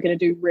people are going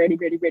to do really,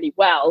 really, really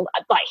well.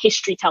 Like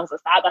history tells us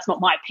that. That's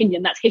not my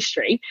opinion. That's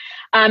history.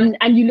 And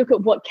you look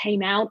at what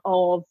came out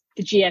of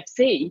the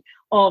GFC,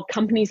 of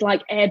companies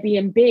like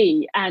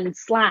Airbnb and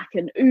Slack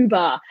and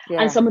Uber,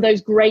 and some of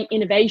those great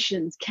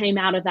innovations came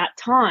out of that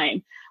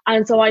time.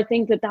 And so I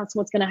think that that's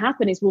what's going to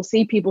happen is we'll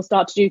see people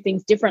start to do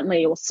things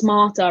differently or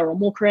smarter or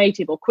more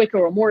creative or quicker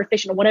or more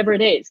efficient or whatever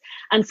it is.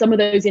 And some of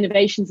those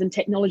innovations and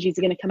technologies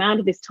are going to come out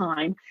of this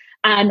time.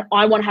 And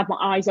I want to have my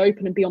eyes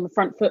open and be on the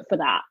front foot for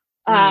that.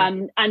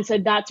 And so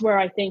that's where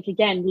I think,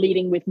 again,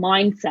 leading with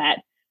mindset.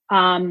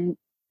 And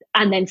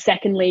then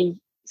secondly,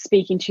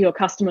 speaking to your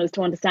customers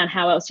to understand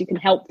how else you can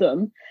help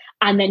them,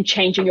 and then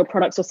changing your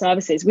products or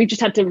services. We've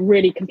just had to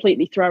really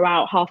completely throw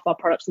out half of our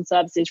products and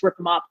services, rip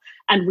them up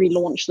and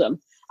relaunch them.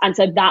 And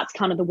so that's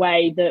kind of the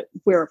way that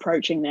we're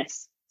approaching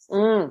this.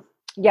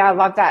 Yeah, I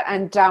love that.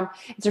 And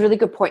it's a really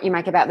good point you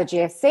make about the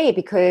GFC,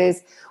 because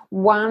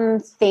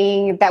one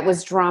thing that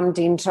was drummed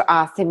into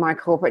us in my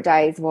corporate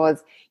days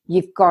was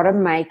you've got to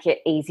make it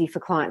easy for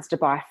clients to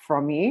buy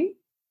from you.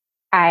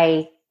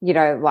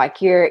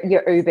 Like your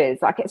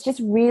Ubers, like it's just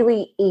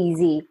really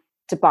easy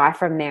to buy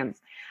from them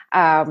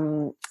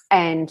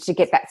and to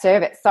get that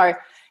service. So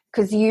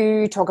because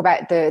you talk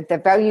about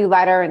the value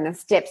ladder and the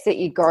steps that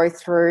you go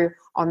through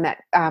on that,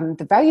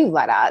 the value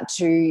ladder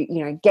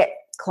to, get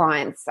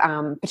clients,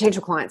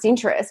 potential clients'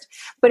 interest.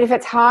 But if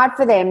it's hard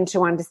for them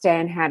to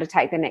understand how to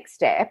take the next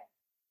step,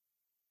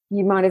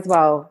 you might as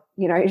well,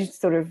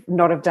 sort of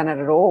not have done it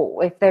at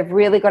all. If they've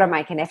really got to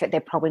make an effort,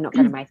 they're probably not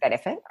going to make that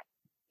effort.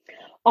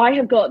 I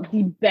have got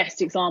the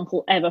best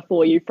example ever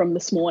for you from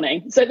this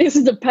morning. So this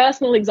is a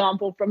personal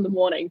example from the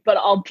morning, but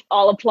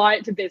I'll apply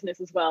it to business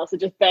as well. So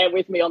just bear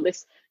with me on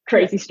this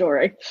crazy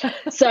story.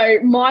 So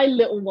my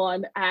little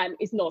one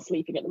is not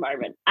sleeping at the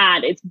moment,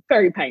 and it's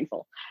very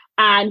painful.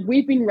 And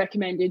we've been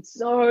recommended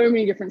so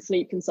many different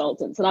sleep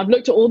consultants, and I've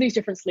looked at all these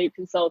different sleep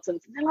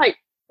consultants, and they're like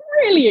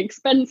really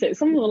expensive.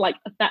 Some of them are like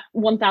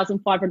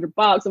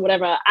 $1,500 or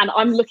whatever, and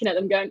I'm looking at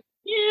them going,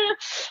 yeah,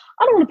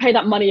 I don't want to pay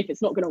that money if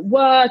it's not going to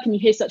work. And you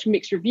hear such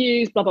mixed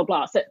reviews, blah, blah,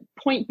 blah. So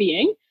point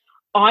being,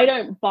 I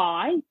don't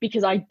buy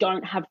because I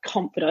don't have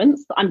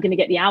confidence that I'm going to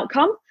get the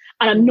outcome.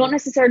 And I'm not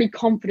necessarily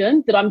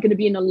confident that I'm going to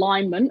be in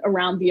alignment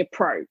around the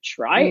approach,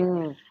 right?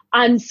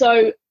 And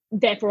so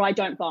therefore I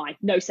don't buy,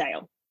 no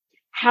sale.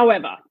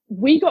 However,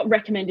 we got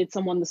recommended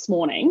someone this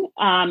morning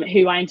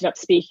who I ended up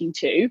speaking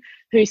to,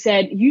 who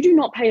said, you do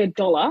not pay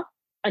 $1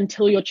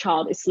 until your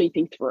child is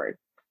sleeping through.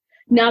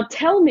 Now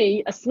tell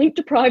me a sleep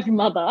deprived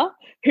mother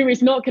who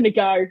is not going to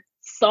go,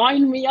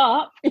 sign me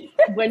up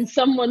when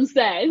someone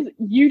says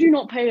you do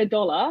not pay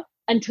 $1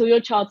 until your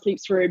child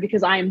sleeps through,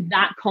 because I am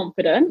that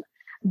confident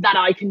that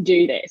I can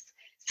do this.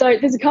 So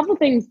there's a couple of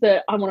things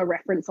that I want to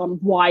reference on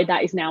why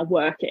that is now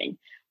working.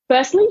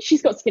 Firstly,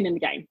 she's got skin in the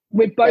game.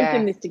 We're both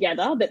in this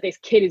together, that this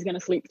kid is going to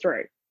sleep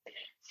through.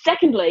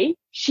 Secondly,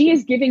 she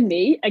is giving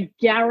me a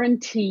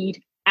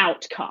guaranteed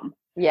outcome.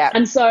 Yeah.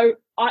 And so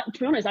to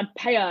be honest, I'd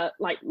pay her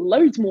like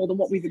loads more than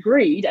what we've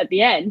agreed at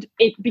the end,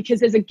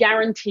 because there's a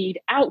guaranteed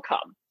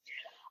outcome.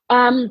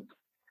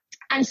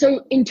 And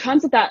so in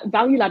terms of that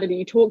value ladder that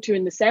you talked to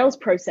in the sales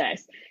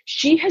process,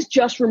 she has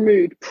just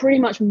removed pretty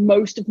much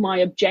most of my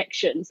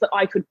objections that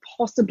I could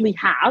possibly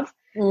have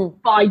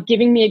by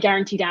giving me a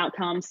guaranteed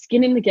outcome,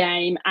 skin in the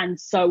game, and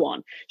so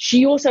on.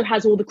 She also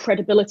has all the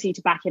credibility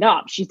to back it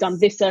up. She's done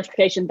this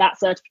certification, that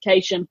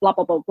certification, blah,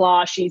 blah, blah,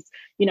 blah. She's,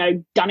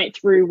 done it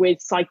through with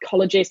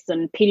psychologists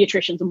and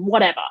pediatricians and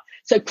whatever.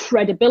 So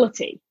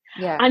credibility.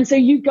 Yeah. And so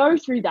you go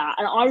through that,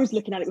 and I was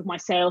looking at it with my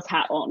sales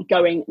hat on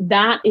going,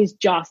 that is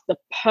just the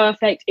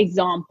perfect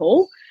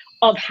example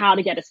of how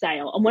to get a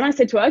sale. And when I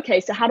said to her,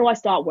 okay, so how do I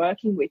start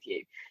working with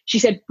you? She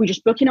said, we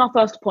just book in our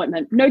first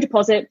appointment, no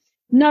deposit,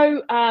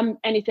 no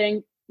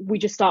anything, we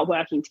just start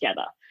working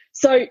together.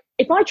 So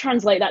if I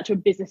translate that to a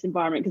business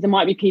environment, because there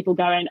might be people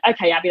going,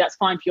 okay, Abby, that's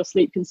fine for your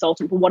sleep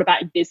consultant, but what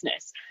about in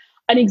business?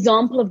 An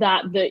example of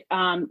that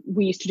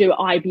we used to do at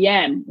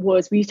IBM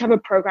was we used to have a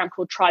program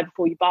called Try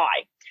Before You Buy.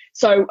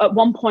 So at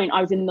one point I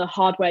was in the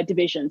hardware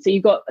division. So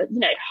you've got,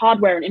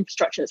 hardware and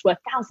infrastructure that's worth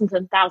thousands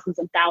and thousands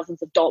and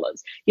thousands of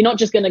dollars. You're not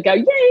just going to go,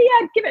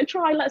 yeah, give it a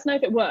try. Let us know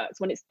if it works,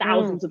 when it's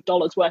thousands of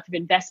dollars worth of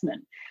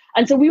investment.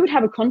 And so we would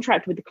have a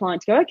contract with the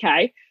client to go,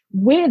 okay,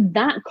 we're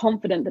that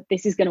confident that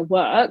this is going to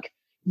work.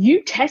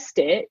 You test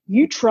it,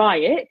 you try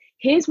it.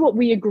 Here's what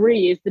we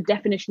agree is the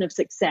definition of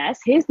success.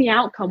 Here's the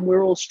outcome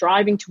we're all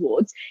striving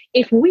towards.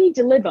 If we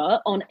deliver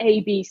on A,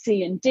 B,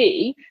 C, and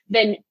D,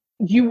 then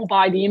you will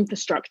buy the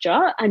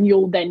infrastructure and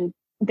you'll then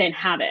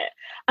have it.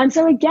 And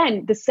so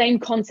again, the same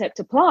concept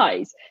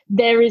applies.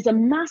 There is a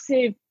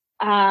massive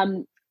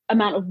amount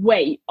of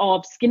weight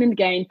of skin in the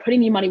game,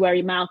 putting your money where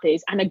your mouth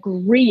is, and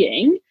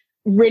agreeing,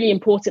 really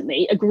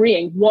importantly,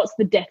 agreeing what's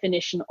the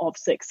definition of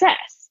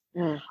success.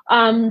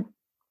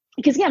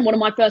 Because again, one of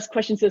my first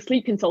questions to a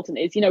sleep consultant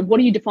is, what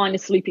do you define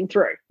as sleeping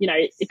through?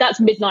 If that's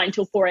midnight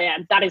until 4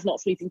 a.m., that is not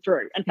sleeping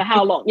through. And for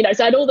how long?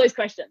 So I had all those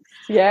questions.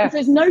 Yeah. And so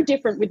it's no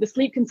different with the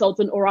sleep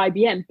consultant or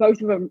IBM.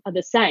 Both of them are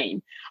the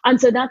same.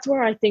 And so that's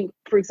where I think,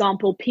 for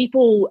example,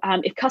 people,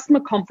 if customer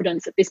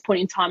confidence at this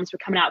point in time, as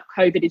we're coming out of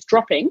COVID, is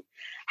dropping,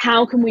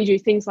 how can we do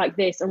things like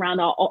this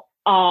around our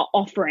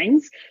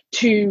offerings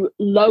to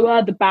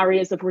lower the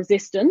barriers of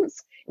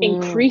resistance,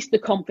 increase the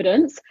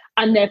confidence,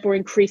 and therefore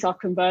increase our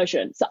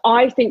conversion? So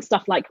I think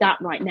stuff like that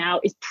right now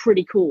is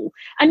pretty cool.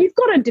 And you've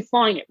got to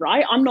define it,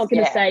 right? I'm not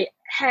going to say,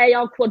 hey,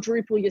 I'll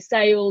quadruple your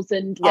sales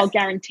and I'll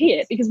guarantee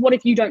it. Because what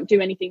if you don't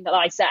do anything that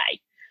I say,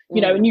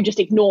 and you just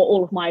ignore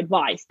all of my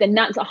advice? Then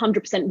that's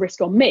 100%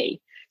 risk on me.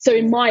 So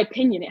in my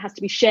opinion, it has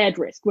to be shared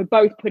risk. We're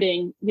both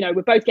putting,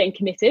 we're both getting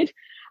committed,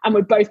 and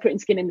we're both putting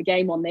skin in the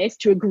game on this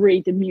to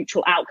agree the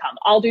mutual outcome.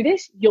 I'll do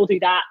this, you'll do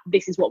that.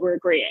 This is what we're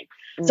agreeing.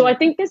 So I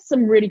think there's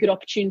some really good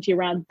opportunity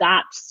around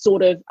that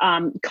sort of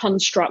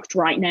construct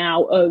right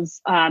now of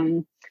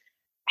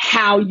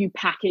how you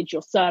package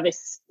your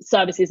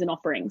services and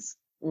offerings.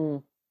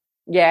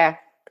 Yeah,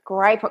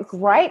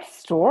 great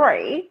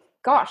story.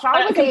 Gosh,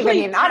 I was even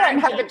in. I don't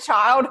have a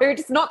child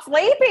who's not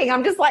sleeping.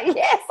 I'm just like,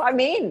 yes, I'm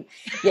in.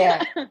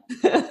 Yeah.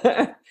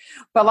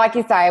 But like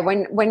you say,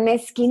 when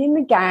there's skin in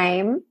the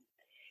game,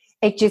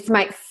 it just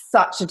makes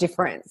such a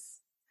difference.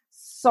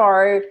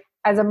 So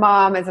as a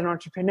mom, as an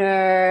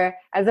entrepreneur,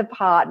 as a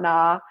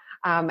partner,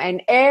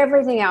 and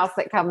everything else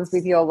that comes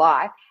with your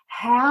life,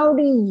 how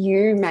do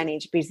you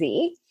manage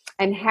busy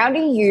and how do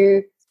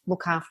you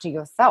look after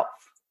yourself?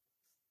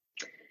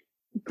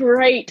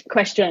 Great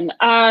question.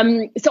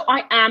 So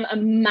I am a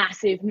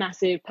massive,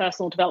 massive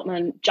personal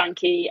development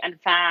junkie and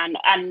fan,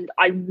 and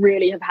I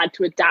really have had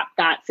to adapt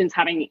that since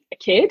having a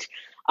kid.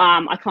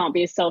 I can't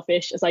be as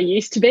selfish as I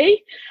used to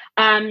be.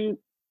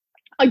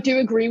 I do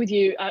agree with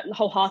you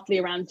wholeheartedly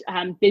around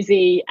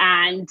busy.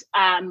 And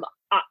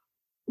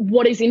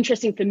what is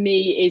interesting for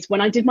me is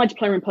when I did my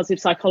diploma in positive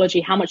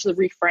psychology, how much of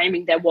the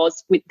reframing there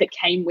was that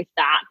came with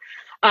that.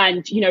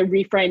 And,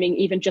 reframing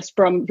even just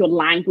from your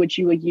language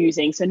you were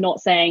using. So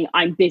not saying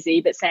I'm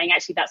busy, but saying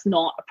actually that's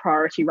not a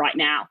priority right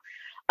now.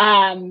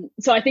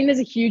 So I think there's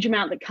a huge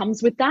amount that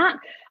comes with that.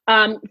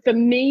 For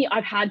me,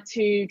 I've had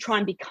to try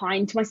and be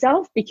kind to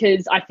myself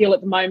because I feel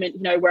at the moment,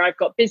 where I've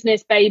got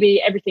business,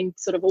 baby, everything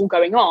sort of all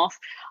going off,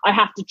 I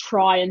have to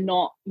try and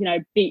not,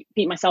 beat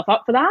myself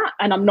up for that.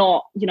 And I'm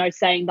not,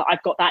 saying that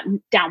I've got that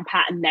down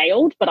pat and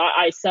nailed, but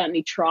I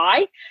certainly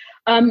try.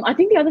 I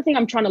think the other thing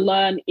I'm trying to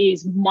learn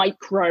is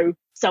micro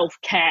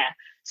self-care.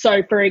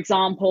 So, for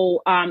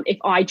example, if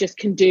I just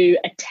can do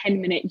a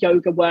 10-minute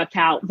yoga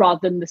workout rather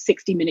than the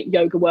 60-minute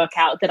yoga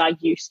workout that I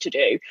used to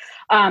do,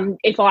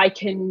 if I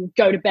can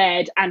go to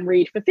bed and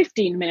read for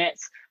 15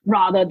 minutes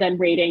rather than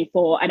reading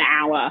for an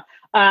hour.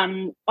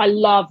 I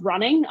love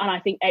running, and I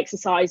think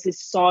exercise is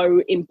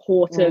so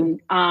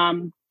important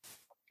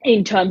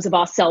in terms of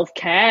our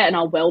self-care and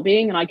our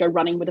well-being. And I go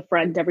running with a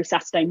friend every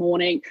Saturday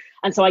morning.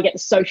 And so I get the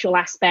social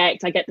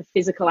aspect, I get the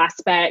physical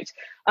aspect.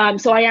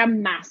 So I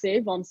am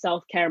massive on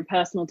self-care and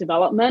personal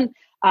development.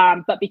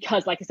 But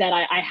because, like I said,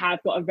 I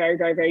have got a very,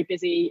 very, very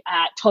busy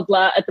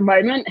toddler at the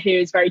moment who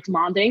is very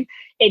demanding.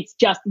 It's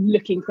just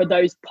looking for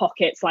those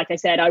pockets. Like I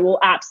said, I will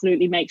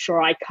absolutely make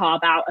sure I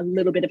carve out a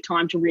little bit of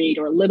time to read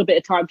or a little bit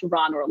of time to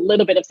run or a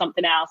little bit of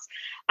something else.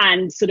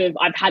 And sort of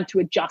I've had to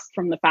adjust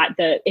from the fact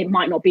that it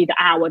might not be the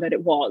hour that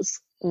it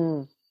was.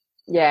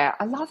 Yeah,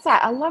 I love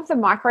that. I love the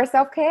micro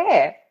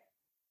self-care.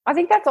 I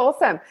think that's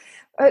awesome.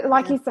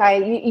 Like you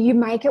say, you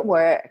make it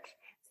work.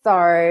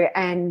 So,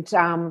 and,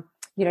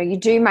 you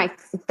do make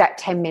that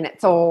 10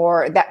 minutes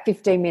or that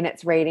 15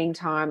 minutes reading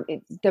time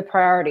the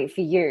priority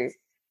for you.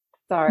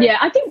 So yeah,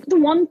 I think the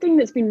one thing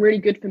that's been really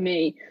good for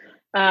me,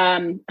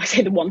 I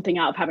say the one thing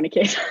out of having a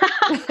kid.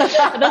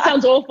 That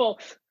sounds awful.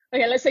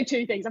 Okay, let's say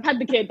two things. I've had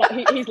the kid, but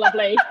he's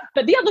lovely.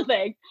 But the other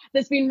thing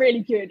that's been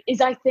really good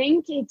is I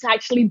think it's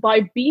actually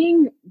by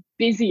being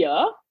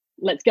busier.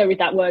 Let's go with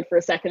that word for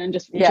a second and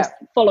just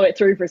follow it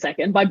through for a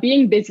second. By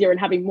being busier and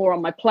having more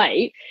on my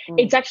plate,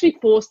 it's actually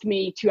forced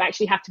me to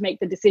actually have to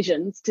make the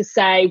decisions to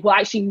say, well,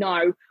 actually,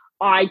 no,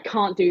 I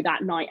can't do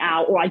that night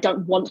out, or I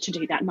don't want to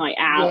do that night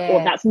out,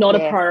 or that's not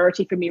a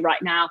priority for me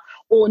right now,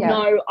 or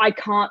no, I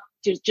can't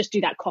just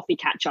do that coffee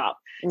catch up.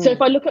 So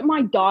if I look at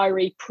my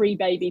diary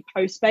pre-baby,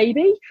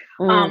 post-baby,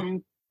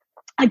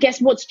 I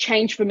guess what's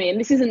changed for me, and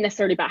this isn't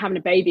necessarily about having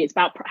a baby, it's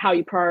about how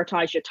you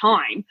prioritize your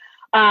time,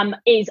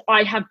 is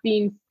I have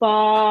been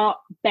far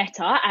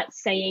better at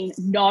saying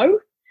no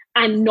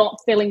and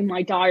not filling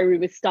my diary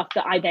with stuff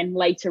that I then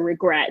later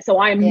regret. So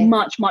I am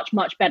much, much,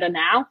 much better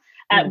now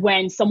at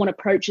when someone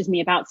approaches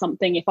me about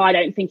something. If I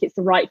don't think it's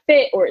the right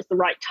fit or it's the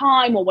right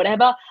time or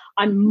whatever,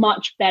 I'm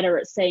much better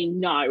at saying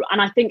no.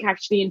 And I think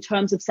actually in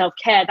terms of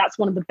self-care, that's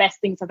one of the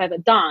best things I've ever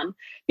done,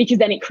 because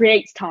then it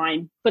creates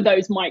time for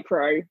those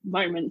micro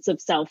moments of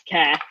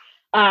self-care.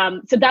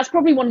 So that's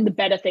probably one of the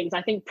better things.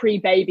 I think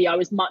pre-baby, I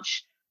was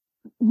much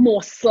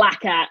more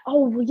slack at, they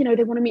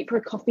want to meet for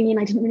a coffee and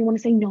I didn't really want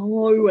to say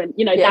no, and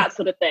that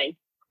sort of thing.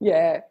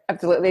 Yeah,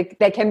 absolutely.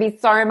 There can be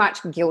so much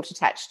guilt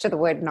attached to the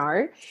word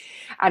no.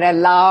 And I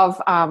love,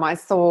 I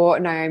saw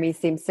Naomi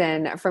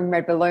Simpson from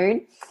Red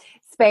Balloon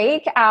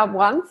speak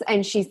once,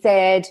 and she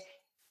said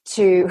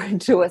to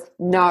us,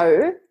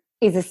 no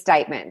is a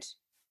statement.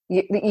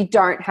 You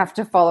don't have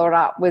to follow it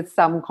up with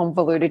some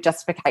convoluted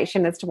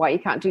justification as to why you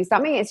can't do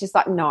something. It's just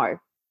like, no.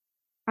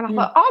 And I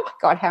thought, oh my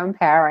God, how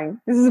empowering.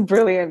 This is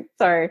brilliant.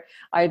 So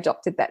I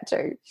adopted that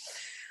too.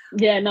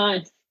 Yeah,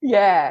 nice.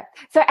 Yeah.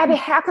 So Abby,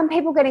 how can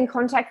people get in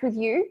contact with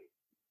you?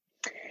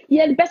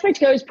 Yeah, the best way to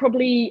go is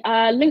probably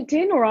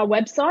LinkedIn or our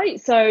website.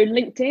 So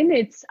LinkedIn,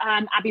 it's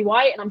Abby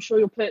White, and I'm sure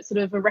you'll put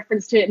sort of a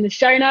reference to it in the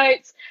show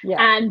notes. Yeah.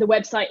 And the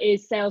website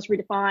is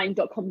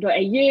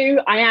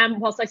salesredefined.com.au.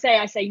 Whilst I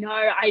say no,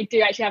 I do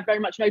actually have very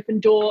much an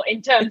open door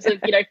in terms of,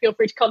 feel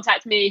free to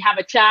contact me, have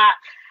a chat.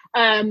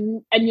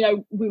 And,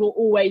 we will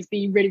always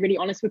be really, really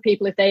honest with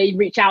people if they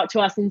reach out to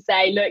us and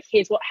say, look,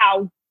 here's what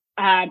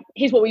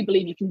we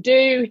believe you can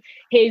do.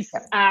 Here's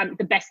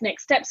the best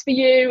next steps for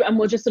you. And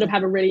we'll just sort of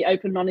have a really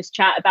open and honest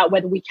chat about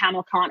whether we can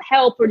or can't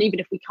help. Or even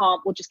if we can't,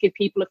 we'll just give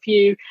people a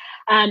few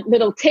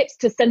little tips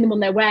to send them on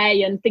their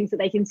way and things that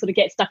they can sort of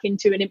get stuck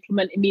into and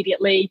implement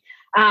immediately,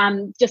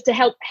 just to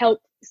help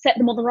set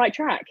them on the right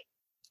track.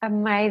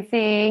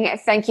 Amazing.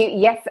 Thank you.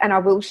 Yes, and I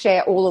will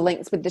share all the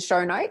links with the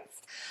show notes.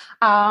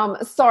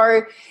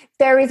 So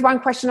there is one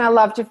question I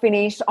love to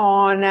finish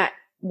on,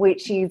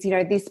 which is,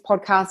 this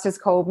podcast is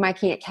called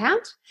Making It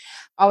Count.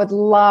 I would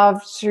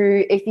love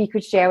to, if you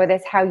could share with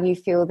us how you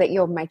feel that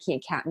you're making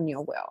it count in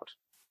your world.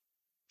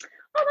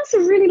 Oh, that's a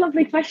really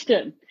lovely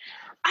question.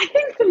 I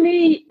think for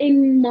me,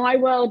 in my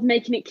world,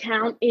 making it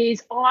count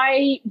is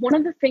one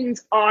of the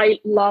things I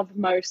love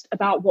most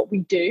about what we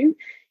do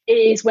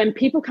is when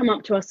people come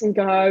up to us and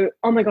go,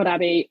 oh my God,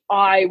 Abby,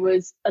 I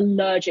was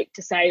allergic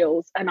to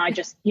sales and I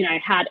just,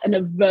 had an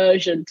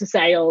aversion to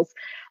sales.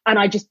 and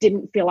I just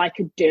didn't feel I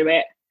could do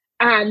it.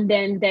 And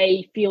then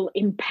they feel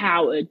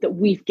empowered that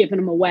we've given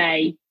them a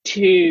way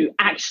to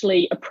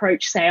actually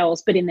approach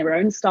sales, but in their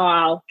own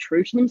style,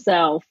 true to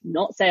themselves,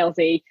 not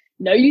salesy,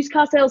 no used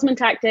car salesman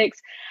tactics.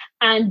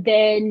 And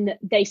then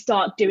they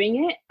start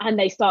doing it and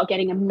they start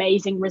getting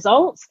amazing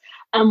results.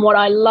 And what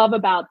I love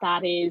about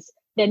that is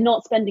they're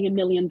not spending $1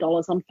 million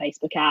on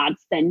Facebook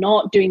ads. They're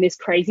not doing this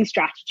crazy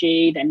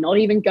strategy. They're not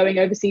even going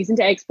overseas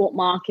into export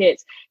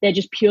markets. They're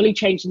just purely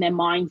changing their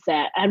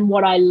mindset. And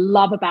what I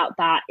love about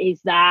that is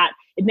that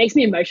it makes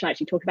me emotional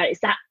actually talk about it. It's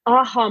that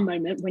aha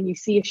moment when you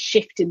see a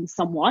shift in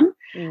someone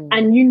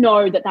and you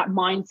know that that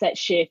mindset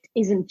shift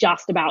isn't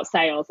just about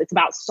sales. It's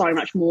about so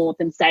much more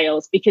than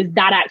sales, because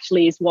that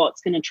actually is what's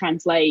going to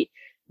translate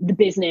the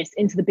business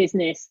into the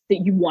business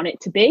that you want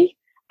it to be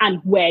and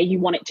where you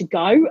want it to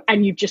go.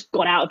 And you've just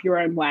got out of your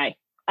own way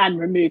and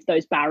removed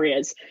those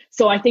barriers.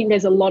 So I think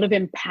there's a lot of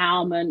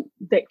empowerment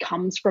that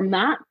comes from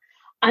that.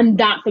 And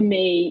that for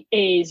me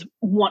is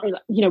one,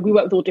 we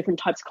work with all different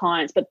types of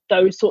clients, but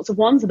those sorts of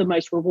ones are the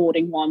most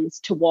rewarding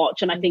ones to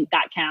watch. And I think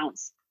that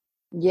counts.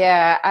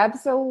 Yeah,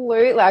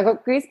 absolutely. I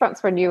got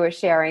goosebumps when you were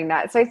sharing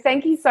that. So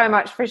thank you so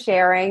much for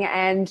sharing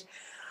and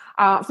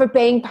for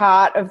being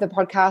part of the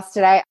podcast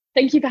today.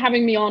 Thank you for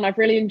having me on. I've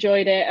really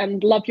enjoyed it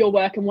and love your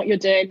work and what you're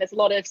doing. There's a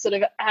lot of sort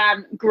of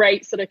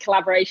great sort of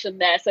collaboration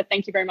there. So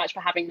thank you very much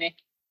for having me.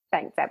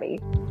 Thanks, Abby.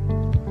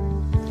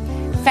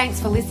 Thanks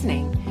for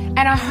listening.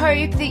 And I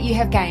hope that you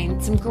have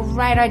gained some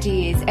great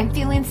ideas and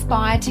feel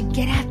inspired to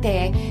get out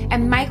there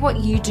and make what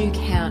you do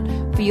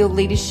count for your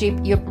leadership,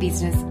 your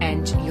business,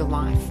 and your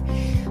life.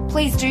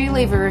 Please do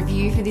leave a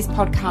review for this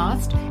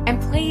podcast and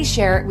please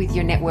share it with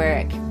your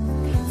network.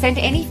 Send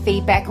any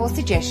feedback or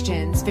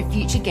suggestions for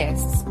future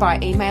guests by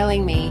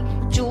emailing me,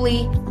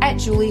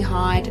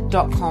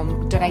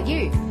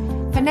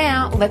 julie@juliehyde.com.au. For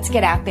now, let's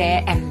get out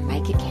there and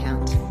make it count.